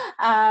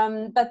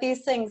 Wow. But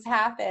these things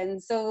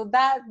happen. So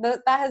that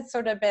has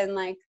sort of been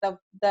like the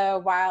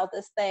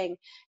wildest thing.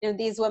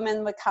 These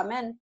women would come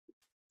in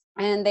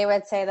and they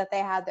would say that they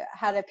had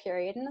a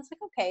period, and it's like,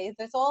 okay,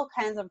 there's all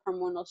kinds of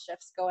hormonal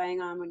shifts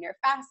going on when you're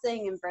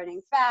fasting and burning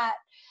fat,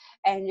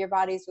 and your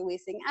body's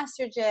releasing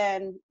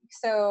estrogen.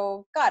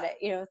 So got it.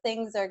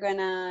 Things are going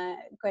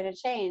to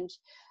change.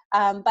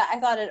 But I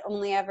thought it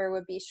only ever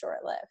would be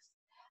short-lived.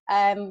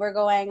 We're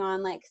going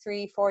on like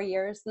 3-4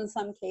 years in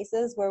some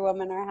cases, where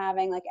women are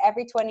having like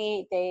every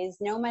 28 days,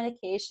 no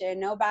medication,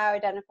 no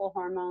bioidentical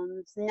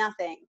hormones,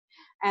 nothing.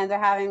 And they're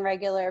having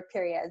regular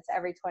periods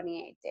every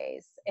 28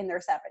 days in their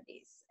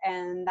 70s.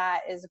 And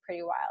that is a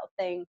pretty wild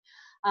thing.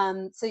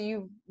 So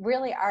you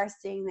really are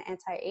seeing the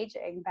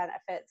anti-aging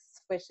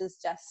benefits, which is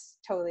just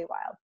totally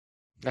wild.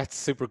 That's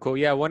super cool.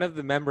 Yeah, one of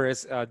the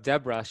members,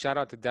 Deborah, shout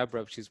out to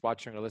Deborah if she's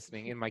watching or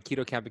listening, in my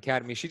Keto Camp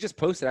Academy. She just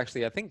posted,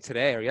 actually, I think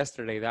today or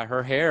yesterday, that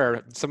her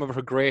hair, some of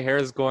her gray hair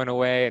is going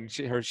away, and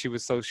she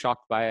was so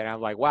shocked by it. And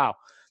I'm like, wow,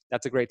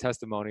 that's a great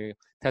testimony.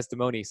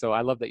 So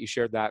I love that you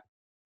shared that.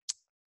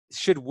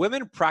 Should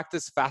women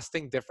practice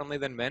fasting differently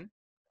than men?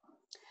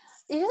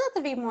 You just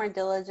have to be more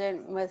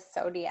diligent with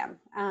sodium.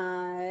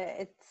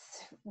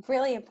 It's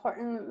really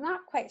important. I'm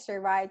not quite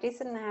sure why.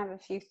 Jason and I have a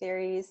few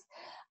theories.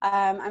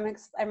 I'm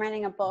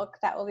writing a book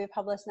that will be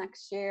published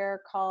next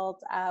year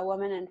called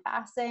Women in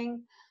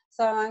Fasting.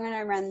 So I'm going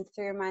to run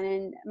through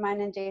mine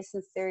and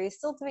Jason's theories.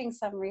 Still doing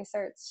some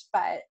research,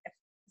 but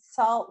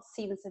salt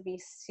seems to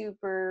be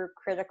super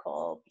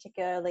critical,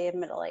 particularly in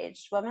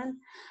middle-aged women.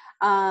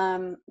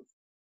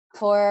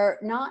 For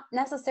not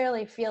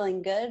necessarily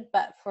feeling good,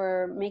 but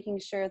for making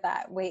sure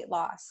that weight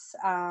loss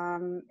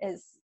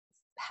is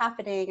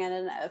happening at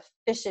an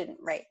efficient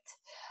rate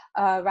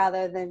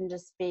rather than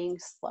just being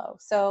slow.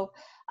 So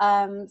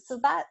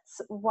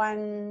that's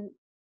one.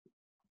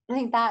 I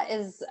think that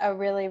is a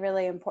really,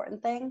 really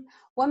important thing.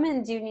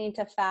 Women do need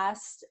to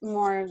fast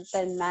more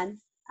than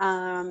men.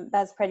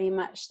 That's pretty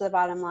much the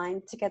bottom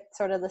line to get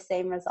sort of the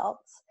same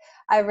results.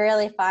 I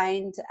rarely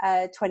find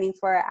a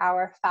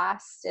 24-hour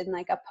fast in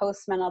like a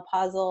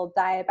postmenopausal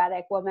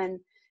diabetic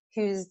woman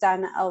who's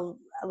done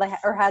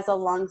or has a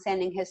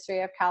long-standing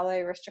history of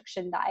calorie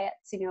restriction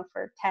diets,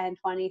 for 10,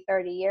 20,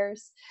 30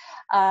 years,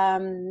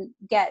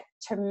 get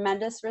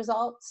tremendous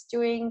results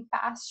doing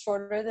fast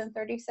shorter than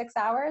 36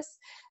 hours.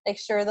 Like,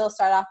 sure, they'll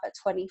start off at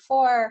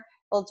 24,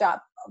 they'll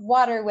drop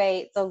water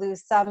weight, they'll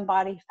lose some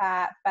body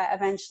fat, but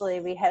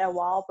eventually we hit a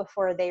wall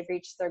before they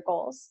reach their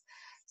goals.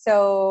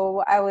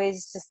 So I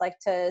always just like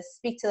to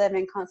speak to them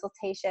in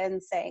consultation,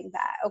 saying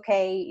that,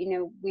 okay,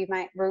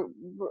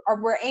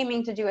 we're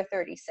aiming to do a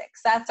 36.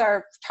 That's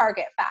our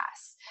target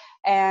fast.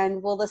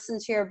 And we'll listen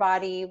to your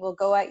body. We'll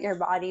go at your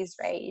body's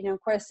rate. Of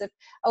course, if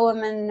a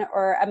woman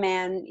or a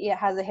man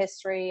has a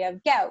history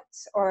of gout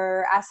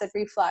or acid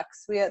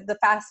reflux, the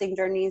fasting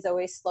journey is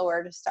always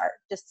slower to start,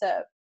 just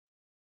to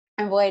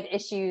avoid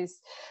issues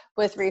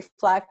with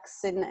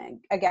reflux and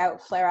a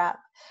gout flare up.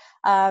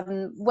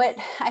 What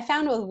I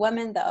found with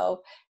women,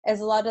 though,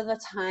 is a lot of the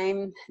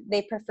time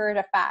they prefer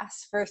to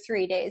fast for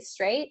 3 days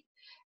straight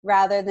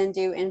rather than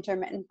do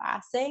intermittent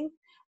fasting.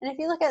 And if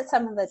you look at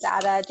some of the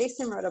data,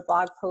 Jason wrote a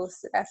blog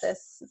post about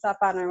this. It's up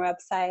on our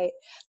website,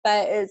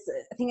 but I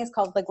think it's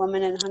called like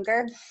Women in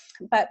Hunger.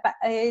 But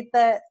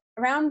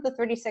around the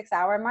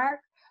 36-hour mark,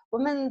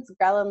 women's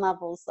ghrelin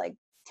levels like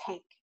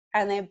tank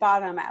and they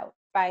bottom out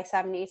by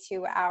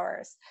 72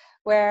 hours.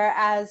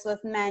 Whereas with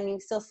men, you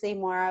still see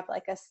more of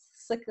like a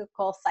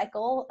cyclical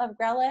cycle of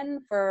ghrelin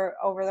for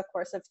over the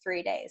course of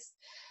 3 days.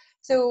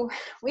 So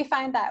we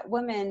find that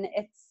women,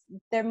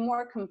 they're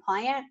more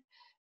compliant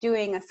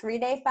doing a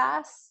 3-day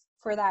fast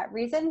for that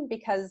reason,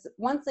 because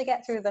once they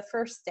get through the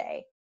first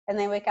day and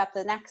they wake up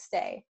the next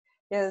day,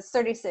 there's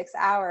 36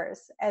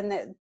 hours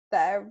and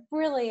there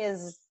really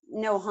is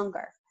no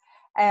hunger.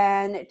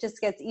 And it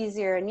just gets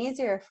easier and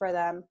easier for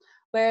them.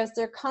 Whereas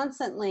they're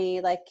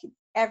constantly like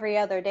every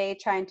other day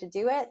trying to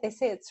do it, they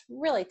say it's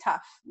really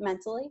tough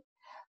mentally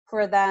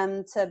for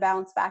them to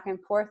bounce back and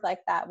forth like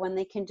that when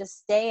they can just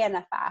stay in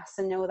a fast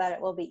and know that it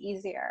will be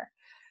easier.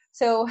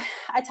 So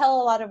I tell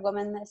a lot of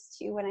women this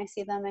too when I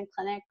see them in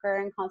clinic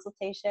or in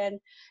consultation,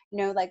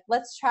 like,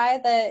 let's try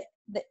the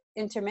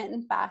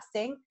intermittent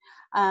fasting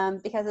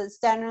because it's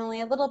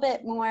generally a little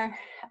bit more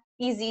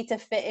easy to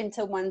fit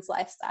into one's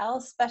lifestyle,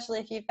 especially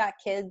if you've got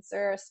kids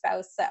or a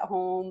spouse at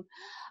home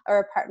or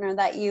a partner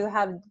that you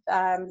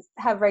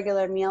have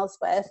regular meals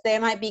with. They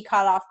might be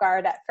caught off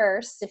guard at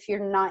first if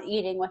you're not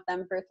eating with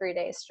them for 3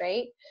 days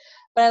straight.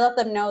 But I let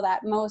them know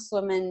that most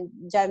women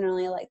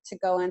generally like to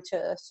go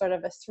into sort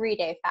of a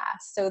 3-day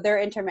fast. So their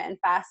intermittent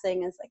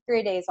fasting is like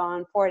 3 days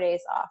on, 4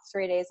 days off,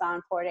 3 days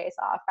on, 4 days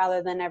off,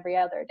 rather than every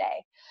other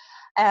day.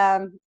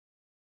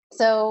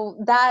 So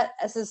that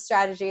is a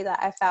strategy that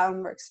I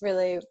found works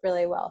really,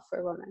 really well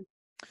for women.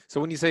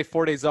 So when you say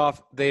 4 days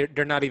off, they're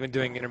not even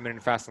doing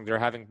intermittent fasting. They're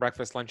having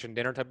breakfast, lunch, and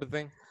dinner type of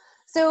thing?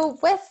 So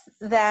with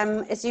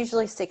them, it's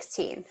usually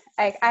 16.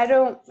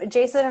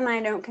 Jason and I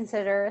don't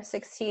consider a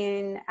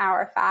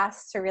 16-hour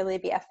fast to really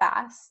be a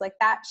fast. Like,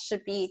 that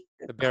should be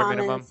The bare common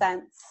minimum?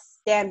 sense,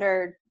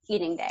 standard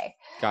eating day.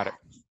 Got it.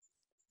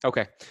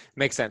 Okay.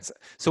 Makes sense.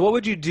 So what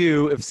would you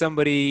do if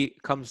somebody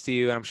comes to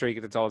you, and I'm sure you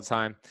get this all the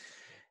time,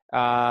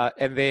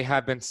 and they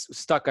have been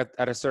stuck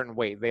at a certain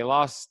weight? They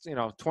lost,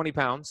 20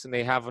 pounds and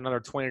they have another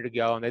 20 to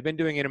go, and they've been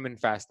doing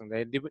intermittent fasting.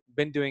 They've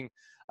been doing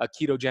a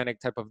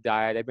ketogenic type of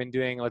diet. They've been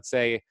doing, let's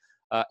say,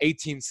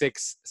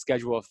 18-6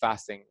 schedule of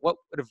fasting. What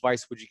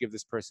advice would you give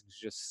this person who's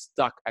just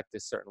stuck at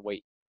this certain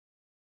weight?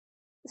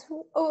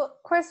 So,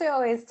 of course, we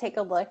always take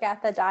a look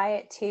at the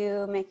diet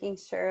too, making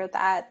sure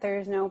that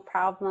there's no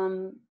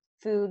problem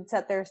foods,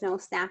 that there's no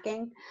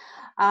snacking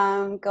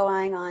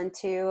going on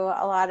too.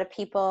 A lot of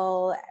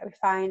people we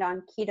find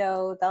on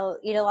keto, they'll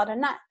eat a lot of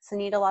nuts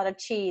and eat a lot of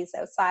cheese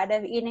outside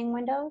of eating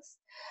windows.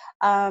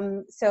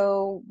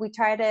 So we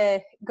try to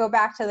go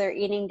back to their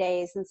eating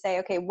days and say,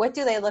 okay, what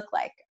do they look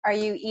like? Are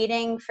you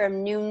eating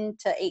from noon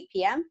to 8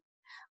 p.m.?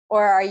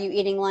 Or are you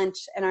eating lunch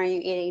and are you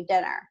eating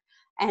dinner?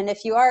 And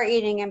if you are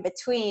eating in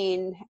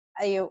between,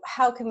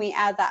 how can we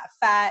add that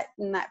fat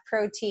and that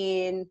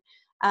protein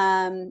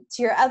to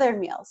your other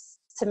meals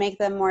to make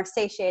them more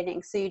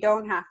satiating so you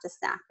don't have to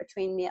snack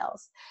between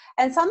meals?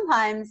 And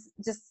sometimes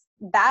just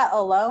that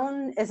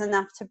alone is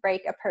enough to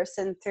break a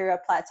person through a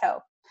plateau.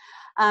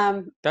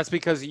 That's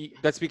because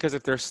if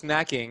they're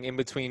snacking in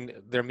between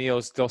their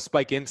meals, they'll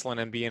spike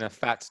insulin and be in a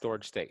fat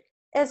storage state.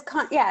 It's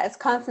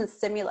constant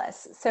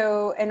stimulus.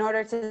 So in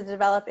order to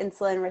develop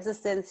insulin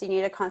resistance, you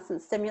need a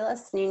constant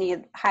stimulus and you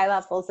need high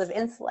levels of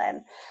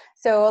insulin.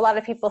 So a lot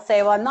of people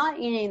say, well, I'm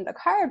not eating the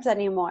carbs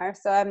anymore,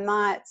 so I'm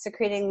not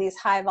secreting these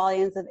high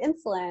volumes of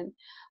insulin.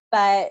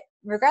 But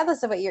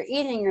regardless of what you're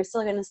eating, you're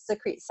still going to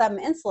secrete some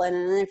insulin.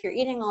 And if you're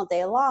eating all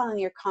day long,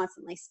 you're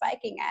constantly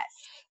spiking it.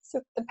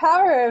 So the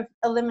power of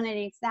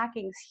eliminating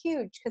snacking is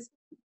huge, because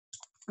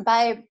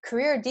by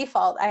career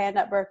default, I end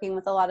up working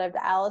with a lot of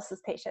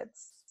dialysis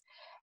patients.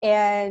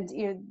 And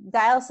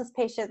dialysis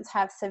patients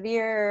have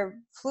severe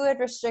fluid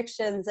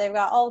restrictions. They've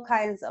got all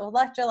kinds of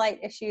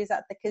electrolyte issues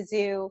at the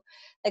kazoo.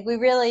 Like, we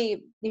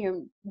really,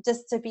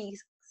 just to be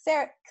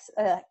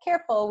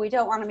careful, we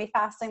don't want to be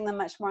fasting them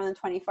much more than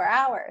 24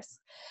 hours.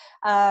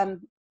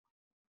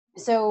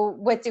 So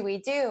what do we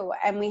do?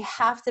 And we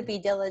have to be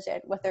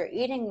diligent with their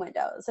eating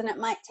windows. And it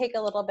might take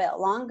a little bit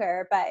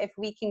longer, but if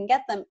we can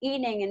get them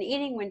eating and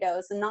eating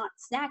windows and not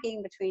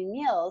snacking between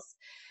meals,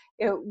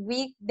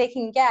 they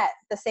can get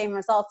the same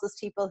results as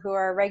people who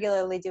are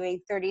regularly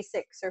doing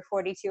 36 or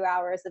 42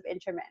 hours of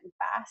intermittent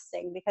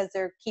fasting, because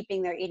they're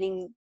keeping their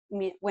eating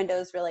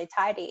windows really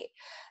tidy.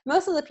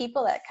 Most of the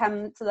people that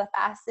come to the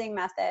fasting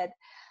method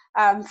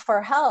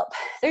for help,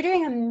 they're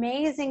doing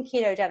amazing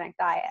ketogenic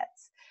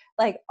diets,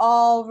 like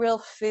all real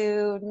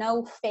food,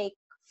 no fake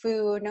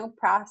food, no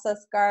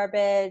processed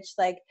garbage.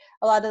 Like,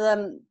 a lot of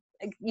them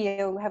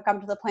have come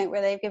to the point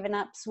where they've given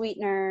up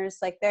sweeteners.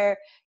 Like, they're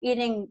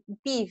eating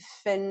beef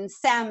and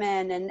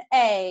salmon and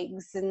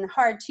eggs and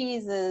hard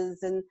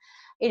cheeses and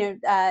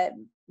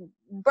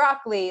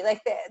broccoli.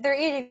 Like, they're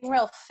eating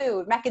real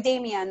food,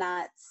 macadamia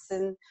nuts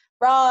and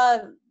raw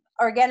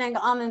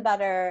organic almond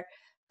butter,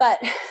 but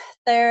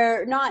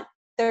they're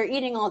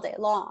eating all day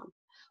long.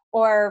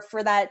 Or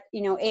for that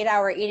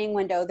 8-hour eating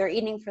window, they're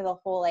eating for the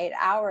whole 8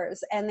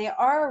 hours, and they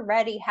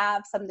already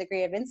have some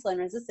degree of insulin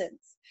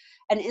resistance.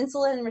 And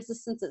insulin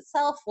resistance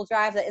itself will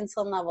drive the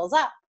insulin levels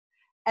up.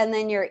 And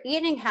then your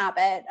eating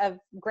habit of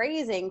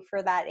grazing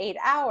for that 8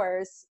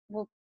 hours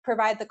will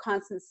provide the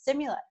constant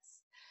stimulus.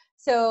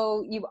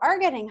 So you are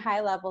getting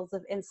high levels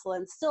of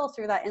insulin still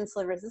through that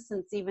insulin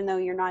resistance, even though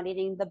you're not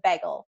eating the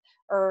bagel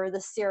or the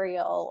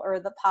cereal or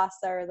the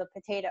pasta or the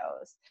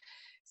potatoes.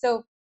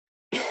 So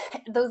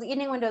those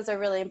eating windows are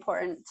really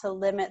important to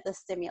limit the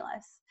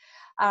stimulus.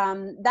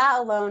 That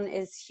alone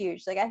is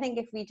huge. Like, I think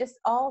if we just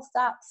all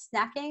stop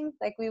snacking,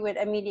 like, we would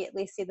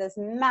immediately see this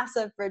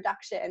massive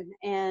reduction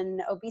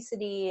in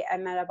obesity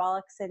and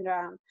metabolic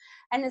syndrome.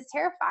 And it's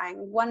terrifying.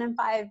 1 in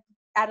 5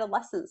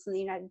 adolescents in the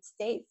United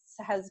States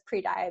has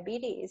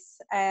prediabetes.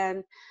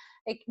 And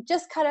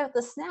just cut out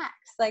the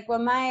snacks. Like,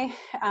 when my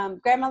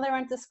grandmother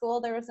went to school,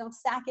 there was no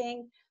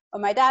snacking.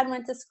 When my dad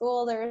went to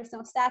school, there was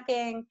no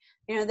snacking.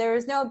 There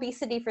was no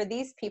obesity for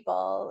these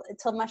people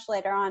until much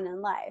later on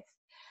in life.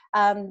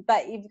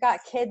 But you've got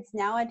kids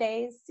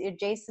nowadays.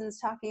 Jason's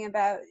talking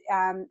about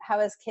how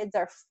his kids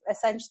are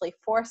essentially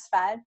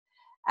force-fed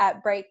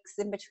at breaks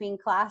in between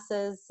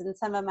classes. And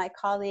some of my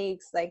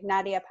colleagues, like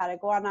Nadia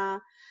Pataguana,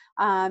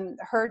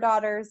 her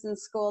daughter's in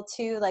school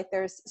too. Like,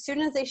 as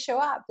soon as they show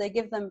up, they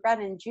give them bread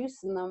and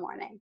juice in the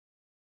morning.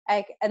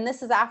 And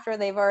this is after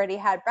they've already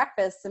had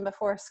breakfast and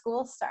before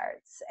school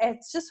starts.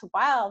 It's just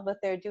wild what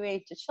they're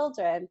doing to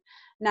children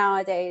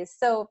nowadays.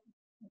 So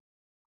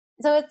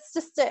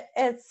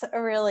it's a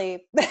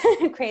really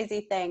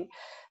crazy thing.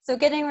 So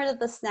getting rid of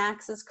the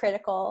snacks is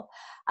critical.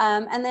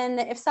 And then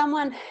if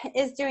someone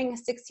is doing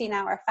a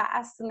 16-hour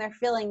fast and they're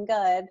feeling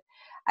good,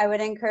 I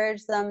would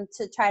encourage them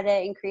to try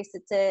to increase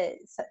it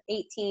to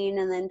 18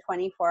 and then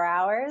 24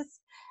 hours.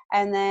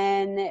 And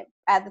then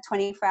at the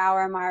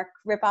 24-hour mark,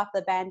 rip off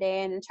the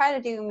Band-Aid and try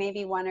to do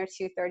maybe 1 or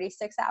 2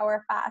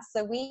 36-hour fasts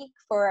a week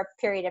for a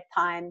period of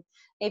time,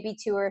 maybe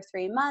 2 or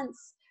 3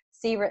 months,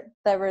 see what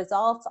the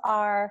results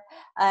are.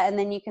 And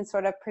then you can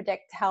sort of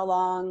predict how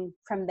long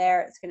from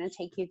there it's going to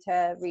take you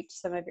to reach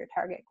some of your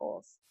target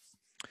goals.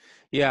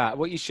 Yeah,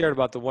 what you shared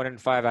about the 1 in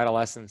 5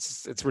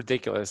 adolescents, it's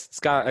ridiculous. It's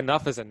got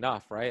enough is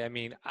enough, right? I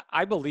mean,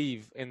 I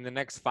believe in the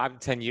next 5 to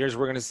 10 years,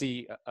 we're going to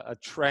see a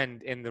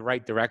trend in the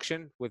right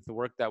direction with the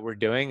work that we're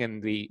doing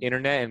and the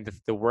internet and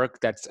the work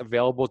that's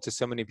available to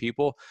so many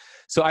people.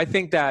 So I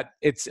think that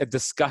it's a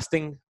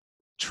disgusting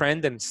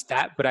trend and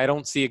stat, but I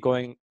don't see it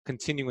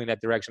continuing in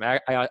that direction.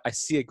 I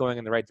see it going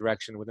in the right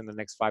direction within the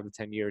next 5 to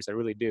 10 years. I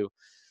really do.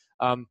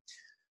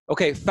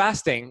 Okay,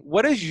 fasting.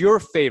 What is your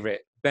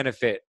favorite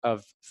benefit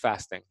of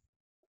fasting?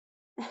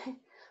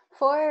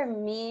 For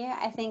me,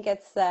 I think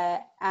it's the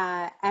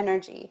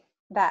energy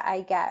that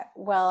I get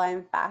while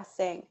I'm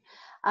fasting.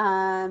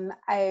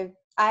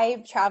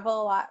 I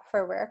travel a lot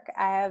for work.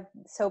 I am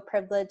so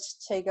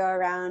privileged to go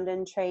around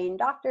and train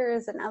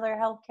doctors and other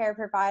healthcare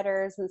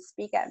providers and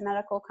speak at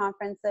medical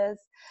conferences.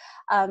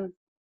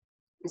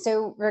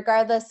 So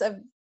regardless of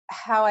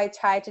how I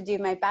try to do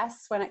my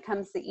best when it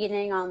comes to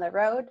eating on the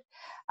road,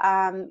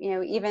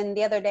 even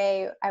the other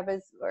day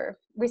or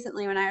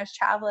recently when I was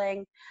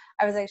traveling,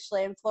 I was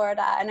actually in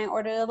Florida and I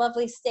ordered a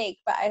lovely steak,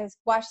 but I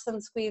watched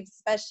them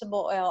squeeze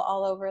vegetable oil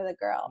all over the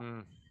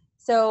grill.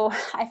 So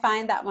I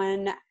find that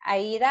when I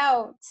eat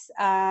out,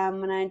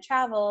 when I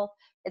travel,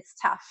 it's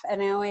tough.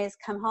 And I always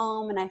come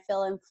home and I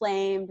feel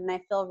inflamed and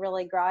I feel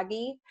really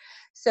groggy.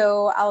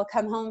 So I'll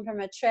come home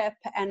from a trip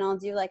and I'll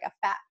do like a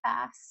fat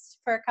fast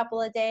for a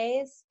couple of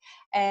days.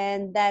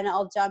 And then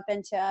I'll jump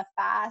into a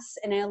fast.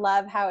 And I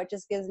love how it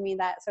just gives me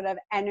that sort of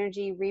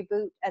energy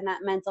reboot and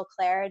that mental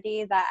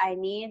clarity that I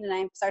need. And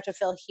I start to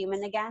feel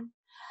human again.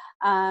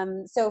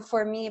 So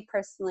for me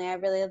personally, I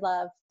really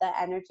love the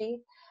energy.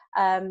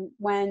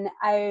 When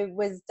I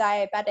was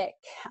diabetic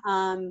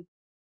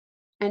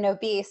and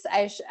obese,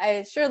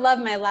 I sure love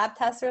my lab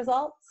test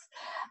results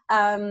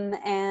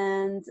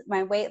and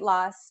my weight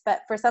loss.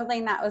 But for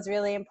something that was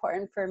really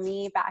important for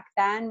me back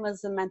then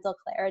was the mental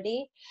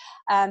clarity.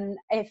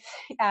 If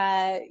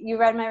you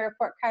read my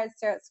report cards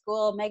throughout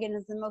school, Megan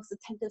is the most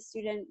attentive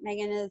student.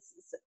 Megan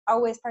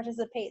always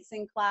participates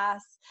in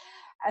class,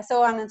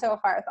 so on and so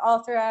forth,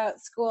 all throughout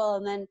school.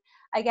 And then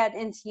I got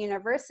into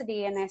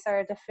university and I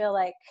started to feel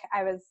like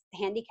I was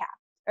handicapped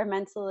or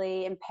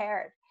mentally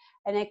impaired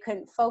and I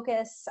couldn't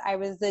focus. I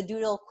was the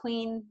doodle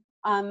queen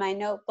on my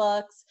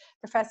notebooks.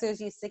 Professors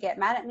used to get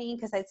mad at me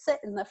because I'd sit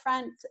in the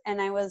front and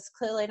I was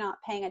clearly not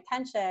paying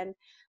attention,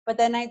 but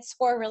then I'd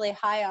score really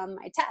high on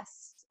my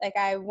tests. Like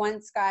I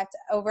once got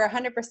over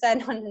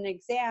 100% on an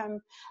exam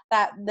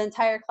that the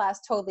entire class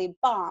totally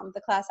bombed.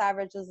 The class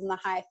average was in the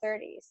high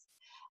 30s.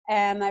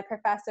 And my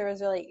professor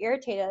was really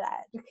irritated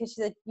at it because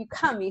she said,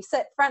 you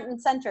sit front and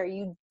center,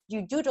 you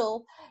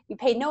doodle, you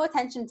pay no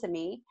attention to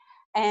me.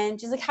 And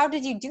she's like, how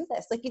did you do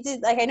this? Like you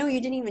did, like, I know you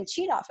didn't even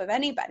cheat off of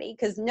anybody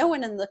because no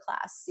one in the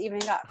class even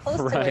got close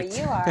to where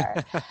you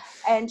are.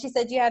 And she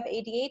said, you have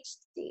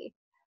ADHD.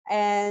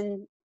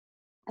 And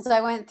so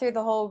I went through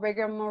the whole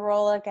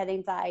rigmarole of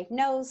getting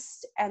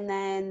diagnosed and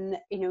then,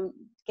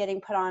 getting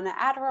put on an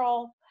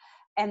Adderall.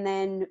 And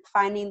then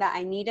finding that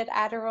I needed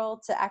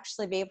Adderall to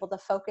actually be able to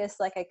focus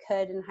like I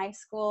could in high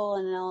school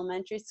and in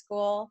elementary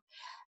school.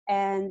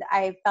 And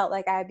I felt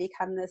like I had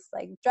become this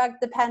like drug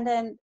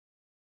dependent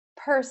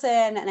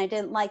person and I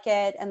didn't like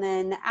it. And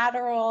then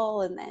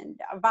Adderall and then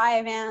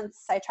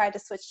Vyvanse, I tried to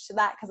switch to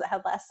that because it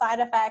had less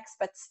side effects,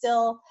 but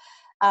still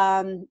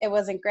it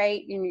wasn't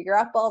great. You're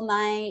up all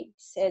night.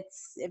 It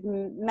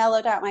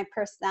mellowed out my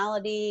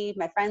personality.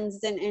 My friends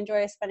didn't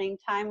enjoy spending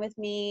time with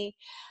me.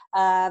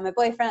 My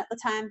boyfriend at the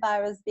time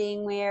thought I was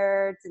being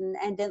weird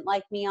and didn't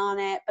like me on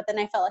it. But then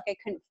I felt like I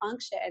couldn't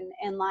function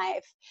in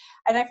life.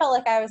 And I felt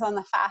like I was on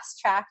the fast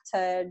track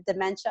to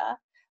dementia,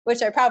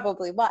 which I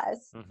probably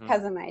was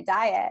because of my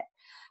diet.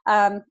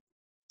 But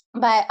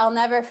I'll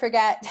never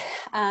forget,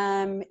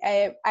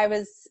 it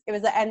was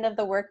the end of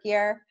the work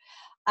year.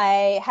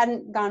 I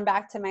hadn't gone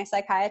back to my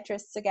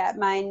psychiatrist to get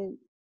my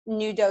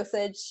new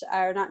dosage,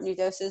 or not new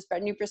dosage,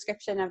 but new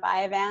prescription of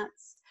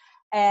Vyvanse.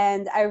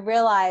 And I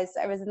realized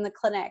I was in the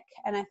clinic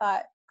and I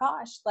thought,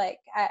 gosh, like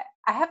I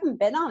haven't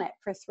been on it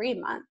for 3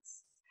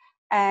 months.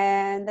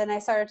 And then I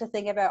started to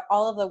think about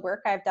all of the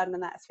work I've done in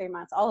that 3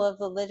 months, all of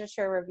the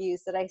literature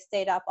reviews that I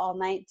stayed up all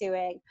night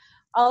doing,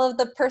 all of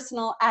the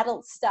personal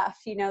adult stuff,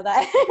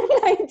 that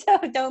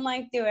I don't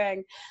like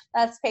doing.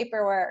 That's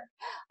paperwork.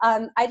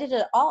 I did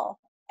it all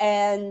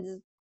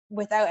and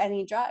without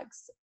any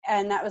drugs.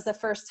 And that was the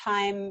first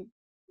time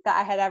that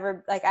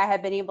I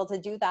had been able to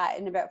do that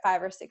in about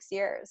 5 or 6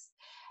 years.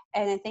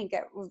 And I think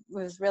it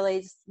was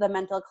really just the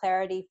mental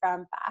clarity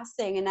from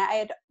fasting. And I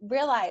had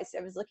realized,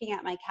 I was looking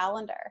at my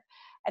calendar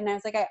and I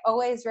was like, I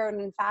always wrote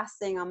in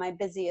fasting on my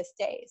busiest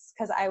days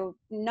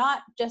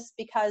not just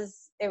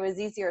because it was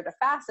easier to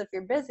fast if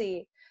you're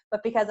busy,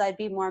 but because I'd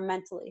be more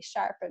mentally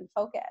sharp and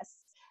focused.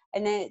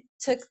 And it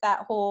took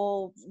that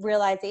whole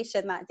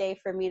realization that day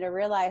for me to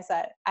realize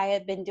that I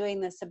had been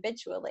doing this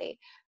habitually.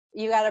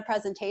 You got a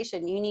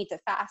presentation, you need to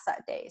fast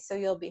that day so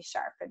you'll be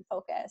sharp and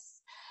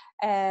focused.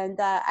 And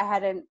I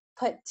hadn't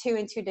put 2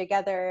 and 2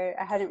 together.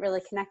 I hadn't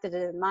really connected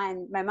it in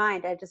my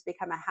mind. It had just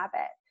become a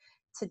habit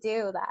to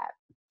do that.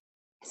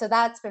 So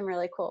that's been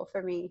really cool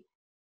for me.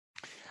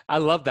 I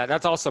love that.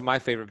 That's also my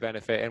favorite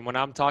benefit. And when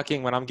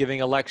I'm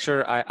giving a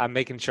lecture, I'm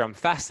making sure I'm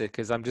fasted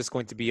because I'm just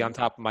going to be on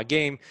top of my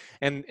game.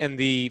 And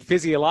the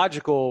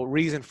physiological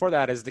reason for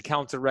that is the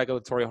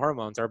counter-regulatory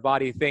hormones. Our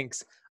body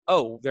thinks,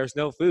 oh, there's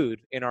no food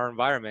in our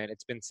environment.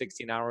 It's been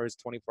 16 hours,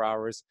 24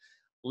 hours.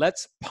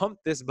 let's pump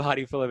this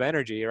body full of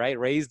energy, right?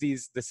 Raise the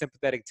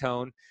sympathetic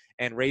tone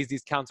and raise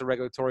these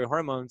counter-regulatory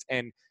hormones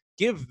and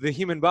give the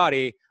human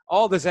body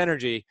all this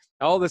energy,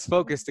 all this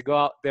focus to go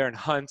out there and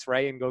hunt,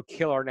 right? And go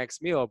kill our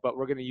next meal, but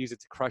we're going to use it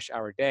to crush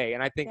our day.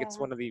 And I think it's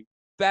Yeah. one of the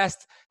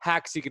best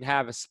hacks you can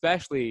have,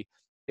 especially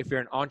if you're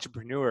an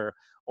entrepreneur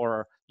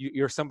or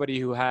you're somebody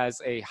who has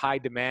a high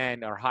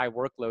demand or high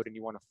workload and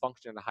you want to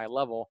function at a high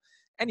level.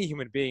 Any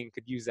human being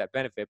could use that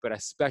benefit, but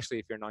especially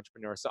if you're an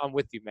entrepreneur. So I'm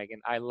with you, Megan.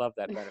 I love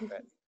that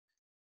benefit.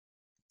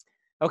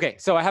 Okay,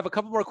 so I have a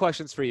couple more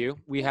questions for you.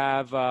 We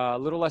have a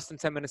little less than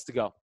 10 minutes to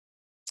go.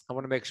 I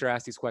want to make sure I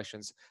ask these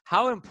questions.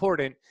 How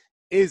important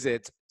is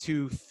it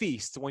to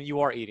feast when you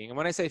are eating? And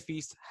when I say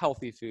feast,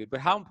 healthy food, but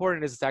how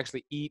important is it to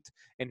actually eat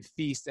and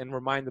feast and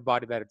remind the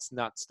body that it's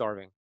not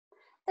starving?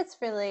 It's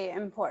really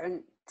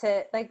important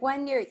to, like,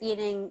 when you're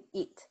eating,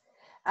 eat.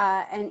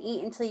 And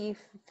eat until you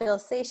feel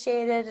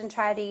satiated, and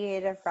try to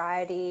eat a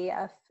variety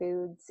of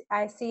foods.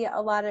 I see a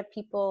lot of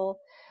people,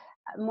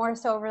 more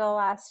so over the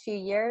last few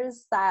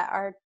years, that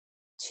are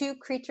too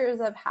creatures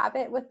of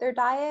habit with their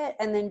diet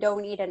and then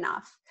don't eat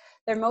enough.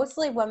 They're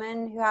mostly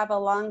women who have a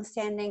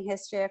long-standing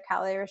history of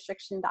calorie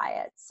restriction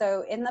diets.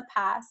 So in the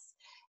past,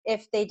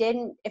 if they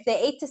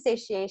ate to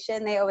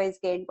satiation, they always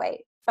gained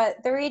weight. But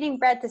they're eating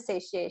bread to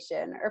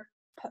satiation,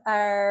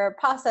 or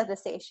pasta to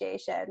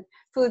satiation,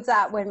 foods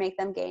that would make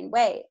them gain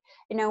weight.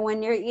 You know,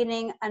 when you're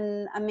eating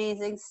an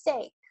amazing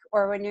steak,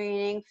 or when you're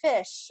eating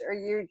fish, or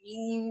you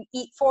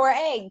eat 4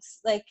 eggs,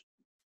 like,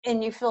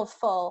 and you feel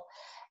full,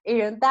 you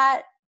know,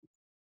 that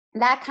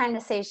kind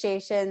of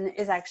satiation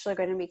is actually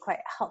going to be quite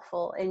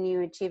helpful in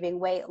you achieving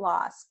weight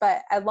loss.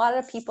 But a lot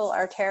of people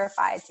are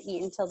terrified to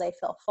eat until they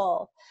feel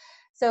full.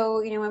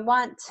 So, you know, I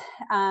want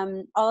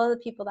all of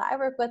the people that I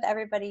work with,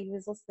 everybody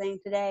who's listening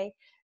today,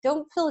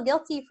 don't feel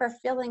guilty for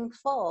feeling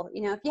full.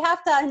 You know, if you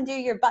have to undo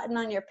your button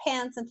on your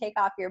pants and take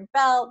off your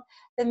belt,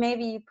 then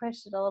maybe you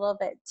pushed it a little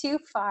bit too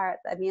far at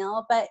the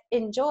meal, but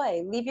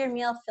enjoy. Leave your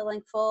meal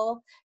feeling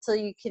full till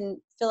you can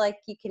feel like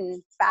you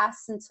can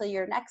fast until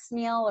your next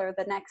meal or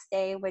the next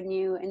day when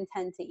you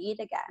intend to eat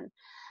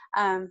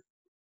again.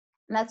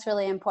 That's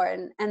really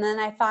important. And then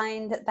I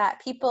find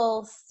that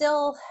people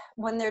still,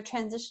 when they're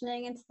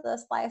transitioning into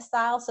this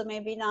lifestyle, so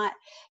maybe not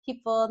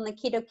people in the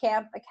Keto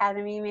Camp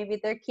Academy, maybe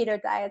their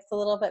keto diet's a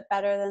little bit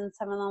better than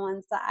some of the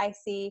ones that I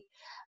see,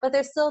 but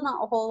there's still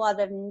not a whole lot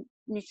of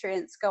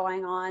nutrients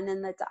going on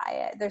in the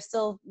diet. There's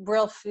still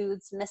real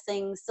foods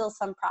missing, still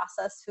some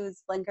processed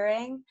foods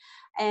lingering.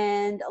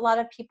 And a lot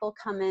of people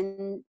come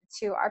in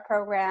to our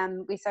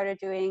program. We started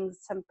doing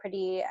some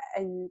pretty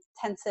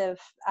intensive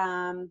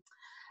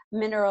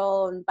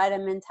mineral and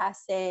vitamin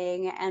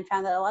testing, and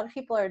found that a lot of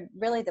people are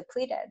really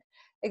depleted.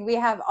 Like, we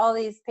have all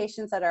these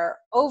patients that are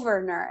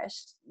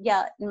overnourished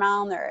yet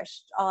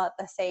malnourished all at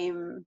the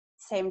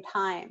same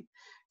time.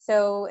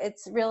 So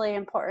it's really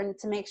important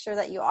to make sure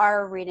that you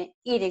are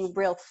eating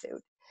real food.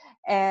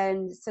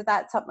 And so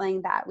that's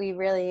something that we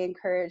really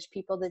encourage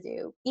people to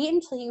do. Eat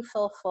until you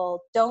feel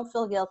full. Don't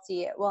feel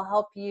guilty. It will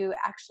help you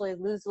actually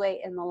lose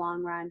weight in the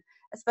long run,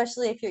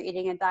 especially if you're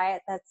eating a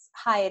diet that's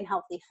high in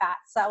healthy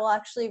fats. That will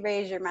actually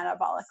raise your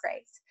metabolic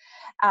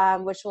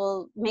rate, which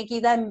will make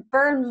you then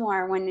burn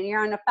more when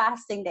you're on a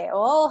fasting day. It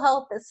will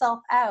help itself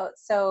out.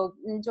 So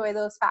enjoy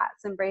those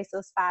fats, embrace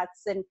those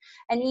fats, and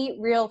eat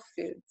real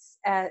foods,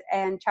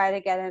 and try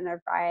to get in a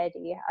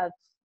variety of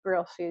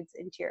real foods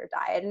into your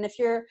diet. And if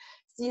you're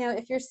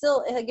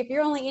still, like, if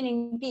you're only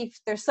eating beef,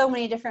 there's so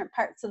many different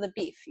parts of the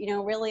beef. You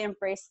know, really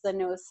embrace the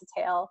nose to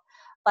tail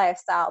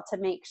lifestyle to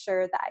make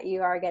sure that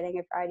you are getting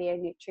a variety of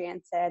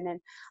nutrients in.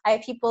 And I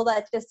have people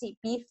that just eat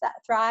beef that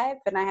thrive,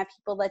 and I have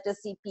people that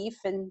just eat beef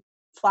and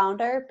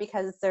flounder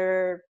because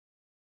they're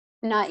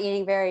not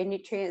eating very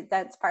nutrient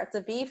dense parts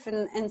of beef.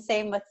 And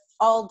same with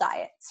all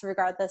diets,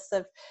 regardless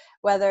of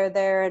whether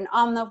they're an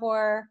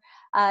omnivore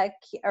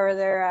or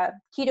they're a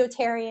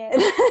ketotarian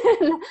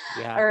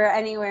Yeah. or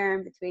anywhere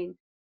in between.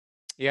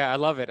 Yeah, I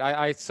love it.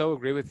 I so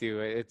agree with you.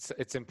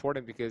 It's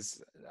important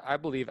because I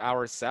believe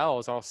our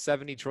cells, all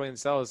 70 trillion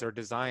cells, are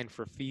designed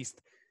for feast,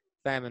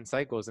 famine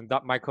cycles. And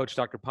my coach,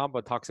 Dr.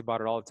 Pompa, talks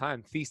about it all the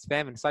time. Feast,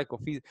 famine, cycle,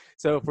 feast.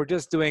 So if we're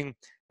just doing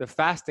the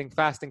fasting,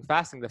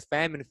 the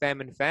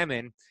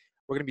famine,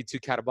 we're going to be too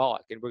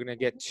catabolic and we're going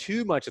to get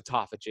too much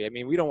autophagy. I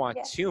mean, we don't want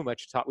too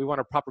much. We want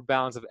a proper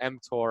balance of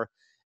mTOR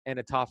and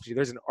autophagy.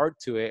 There's an art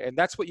to it. And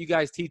that's what you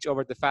guys teach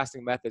over at the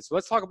fasting method. So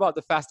let's talk about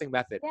the fasting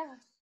method. Yeah.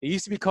 It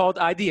used to be called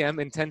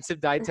IDM, Intensive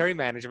Dietary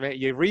Management.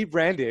 You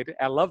rebranded.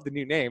 I love the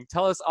new name.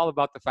 Tell us all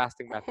about the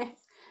fasting method.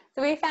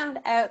 So we found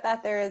out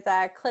that there is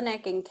a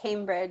clinic in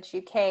Cambridge,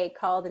 UK,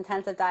 called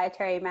Intensive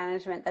Dietary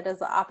Management that is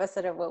the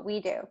opposite of what we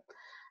do.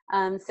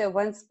 So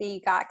once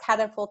we got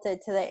catapulted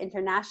to the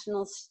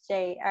international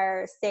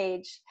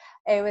stage,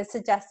 it was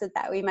suggested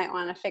that we might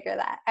want to figure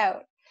that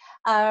out.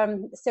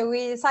 So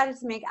we decided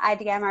to make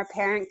IDM our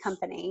parent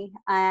company,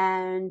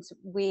 and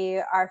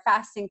our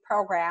fasting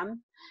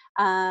program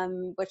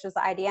which was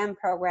the IDM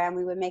program,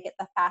 we would make it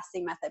the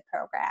fasting method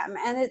program.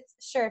 And it's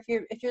sure,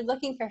 if you're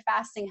looking for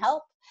fasting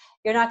help,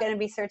 you're not going to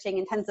be searching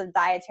intensive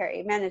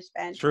dietary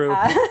management. True.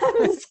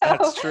 So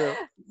That's true.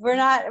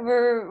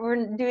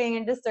 we're doing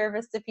a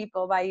disservice to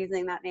people by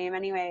using that name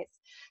anyways.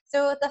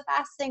 So with the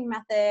fasting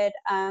method,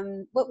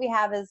 what we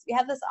have is we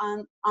have this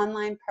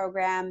online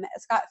program.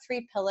 It's got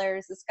 3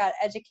 pillars. It's got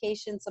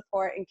education,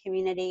 support, and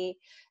community.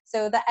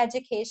 So the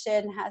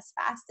education has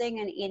fasting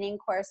and eating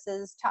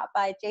courses taught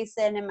by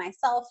Jason and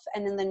myself.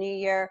 And in the new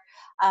year,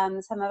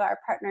 some of our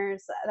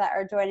partners that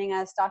are joining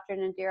us, Dr.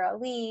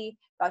 Nadira Lee,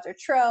 Dr.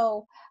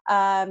 Tro,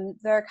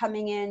 they're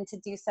coming in to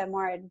do some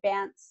more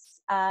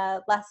advanced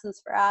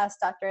lessons for us.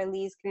 Dr.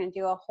 Lee's going to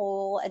do a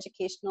whole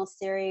educational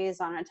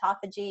series on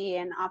autophagy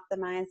and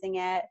optimizing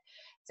it.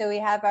 So we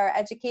have our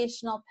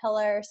educational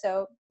pillar.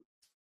 So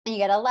you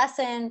get a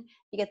lesson,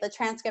 you get the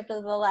transcript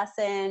of the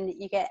lesson,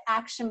 you get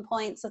action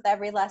points with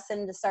every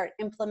lesson to start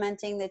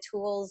implementing the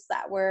tools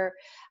that were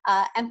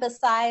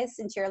emphasized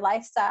into your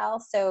lifestyle.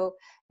 So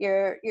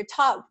you're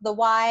taught the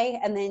why,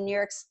 and then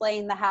you're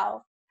explained the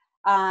how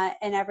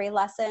in every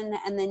lesson,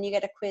 and then you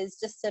get a quiz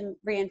just to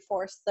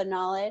reinforce the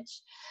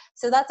knowledge.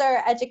 So that's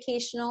our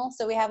educational.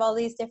 So we have all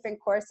these different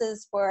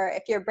courses for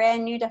if you're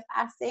brand new to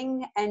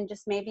fasting and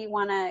just maybe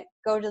want to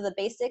go to the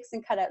basics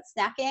and cut out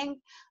snacking,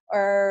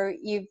 or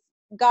you've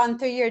gone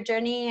through your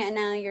journey and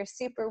now you're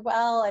super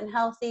well and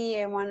healthy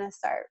and want to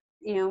start,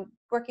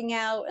 working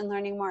out and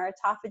learning more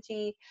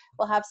autophagy.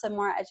 We'll have some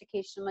more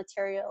educational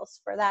materials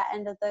for that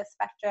end of the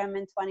spectrum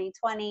in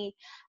 2020.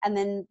 And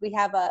then we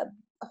have a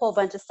whole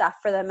bunch of stuff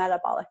for the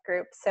metabolic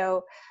group.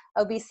 So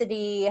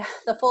obesity,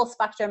 the full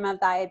spectrum of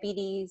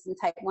diabetes and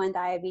type 1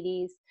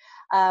 diabetes,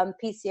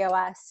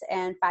 PCOS,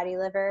 and fatty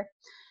liver.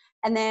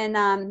 And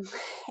then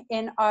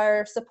in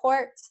our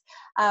support,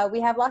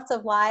 we have lots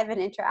of live and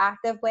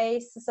interactive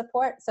ways to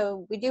support.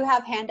 So we do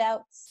have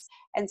handouts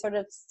and sort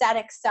of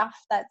static stuff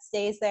that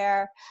stays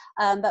there.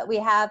 But we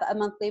have a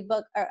monthly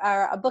book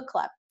or a book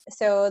club.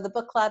 So the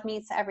book club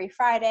meets every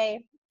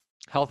Friday.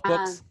 Health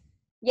books?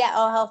 Yeah,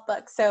 all health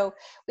books. So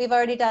we've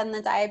already done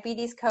the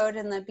diabetes code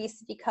and the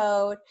obesity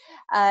code.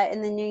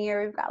 In the new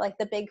year, we've got like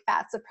the big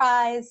fat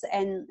surprise,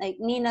 and like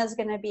Nina's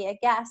going to be a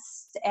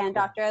guest, and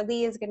Dr.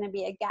 Ali is going to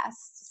be a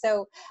guest.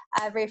 So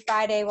every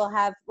Friday we'll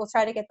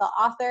try to get the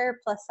author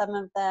plus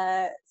some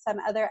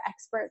other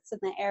experts in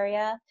the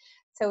area.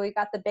 So we've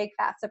got the big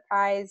fat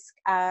surprise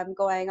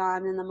going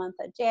on in the month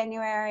of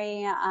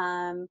January.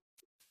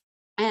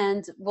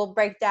 And we'll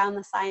break down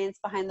the science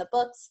behind the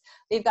books.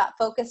 We've got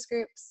focus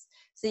groups,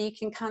 so you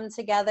can come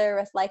together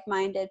with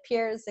like-minded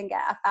peers and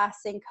get a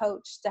fasting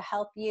coach to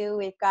help you.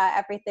 We've got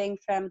everything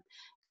from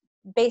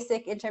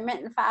basic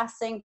intermittent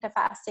fasting to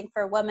fasting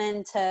for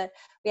women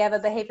we have a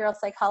behavioral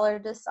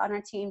psychologist on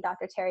our team,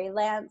 Dr. Terry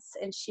Lance,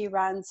 and she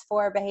runs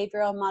 4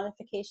 behavioral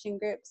modification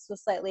groups with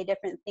slightly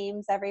different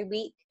themes every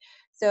week.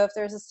 So if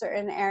there's a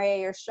certain area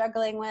you're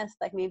struggling with,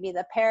 like maybe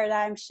the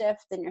paradigm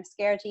shift and you're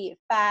scared to eat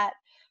fat,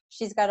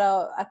 she's got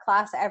a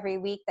class every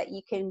week that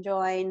you can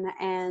join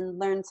and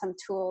learn some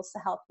tools to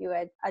help you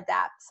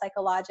adapt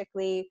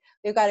psychologically.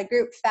 We've got a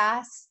group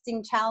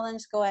fasting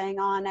challenge going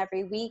on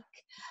every week.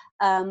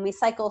 We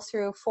cycle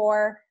through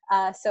 4,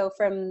 so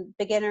from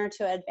beginner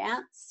to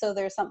advanced. So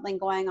there's something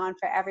going on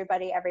for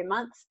everybody every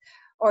month.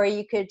 Or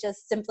you could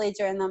just simply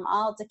join them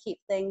all to keep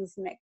things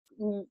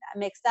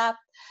mixed up.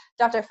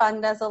 Dr.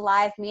 Fung does a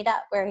live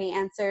meetup where he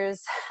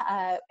answers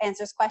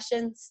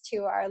questions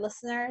to our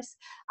listeners.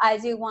 I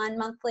do one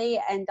monthly,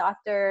 and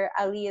Dr.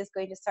 Ali is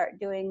going to start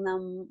doing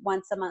them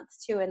once a month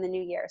too in the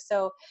new year.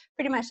 So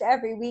pretty much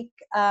every week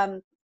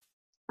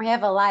we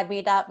have a live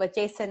meetup with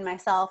Jason,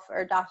 myself,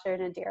 or Dr.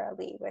 Nadira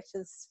Lee, which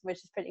is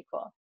pretty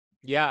cool.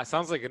 Yeah, it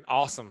sounds like an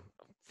awesome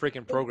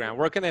freaking program.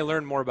 Where can they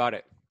learn more about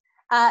it?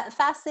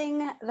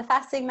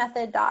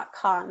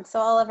 Thefastingmethod.com. So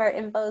all of our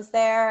info's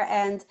there.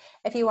 And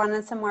if you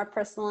wanted some more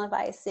personal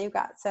advice, you've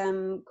got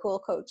some cool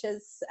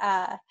coaches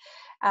who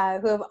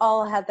have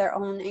all had their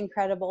own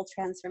incredible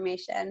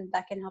transformation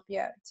that can help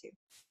you out too.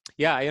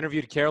 Yeah, I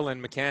interviewed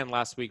Carolyn McCann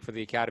last week for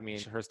the Academy,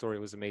 and her story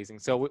was amazing.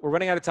 So we're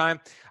running out of time.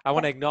 I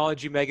want to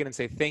acknowledge you, Megan, and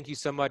say thank you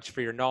so much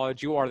for your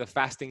knowledge. You are the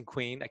fasting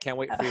queen. I can't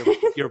wait for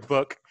your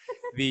book,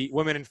 The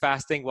Women in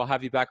Fasting. We'll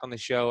have you back on the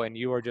show, and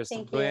you are just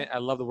brilliant. I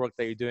love the work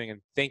that you're doing,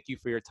 and thank you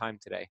for your time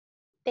today.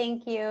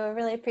 Thank you. I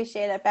really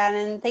appreciate it, Ben,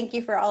 and thank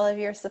you for all of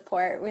your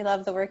support. We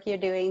love the work you're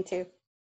doing too.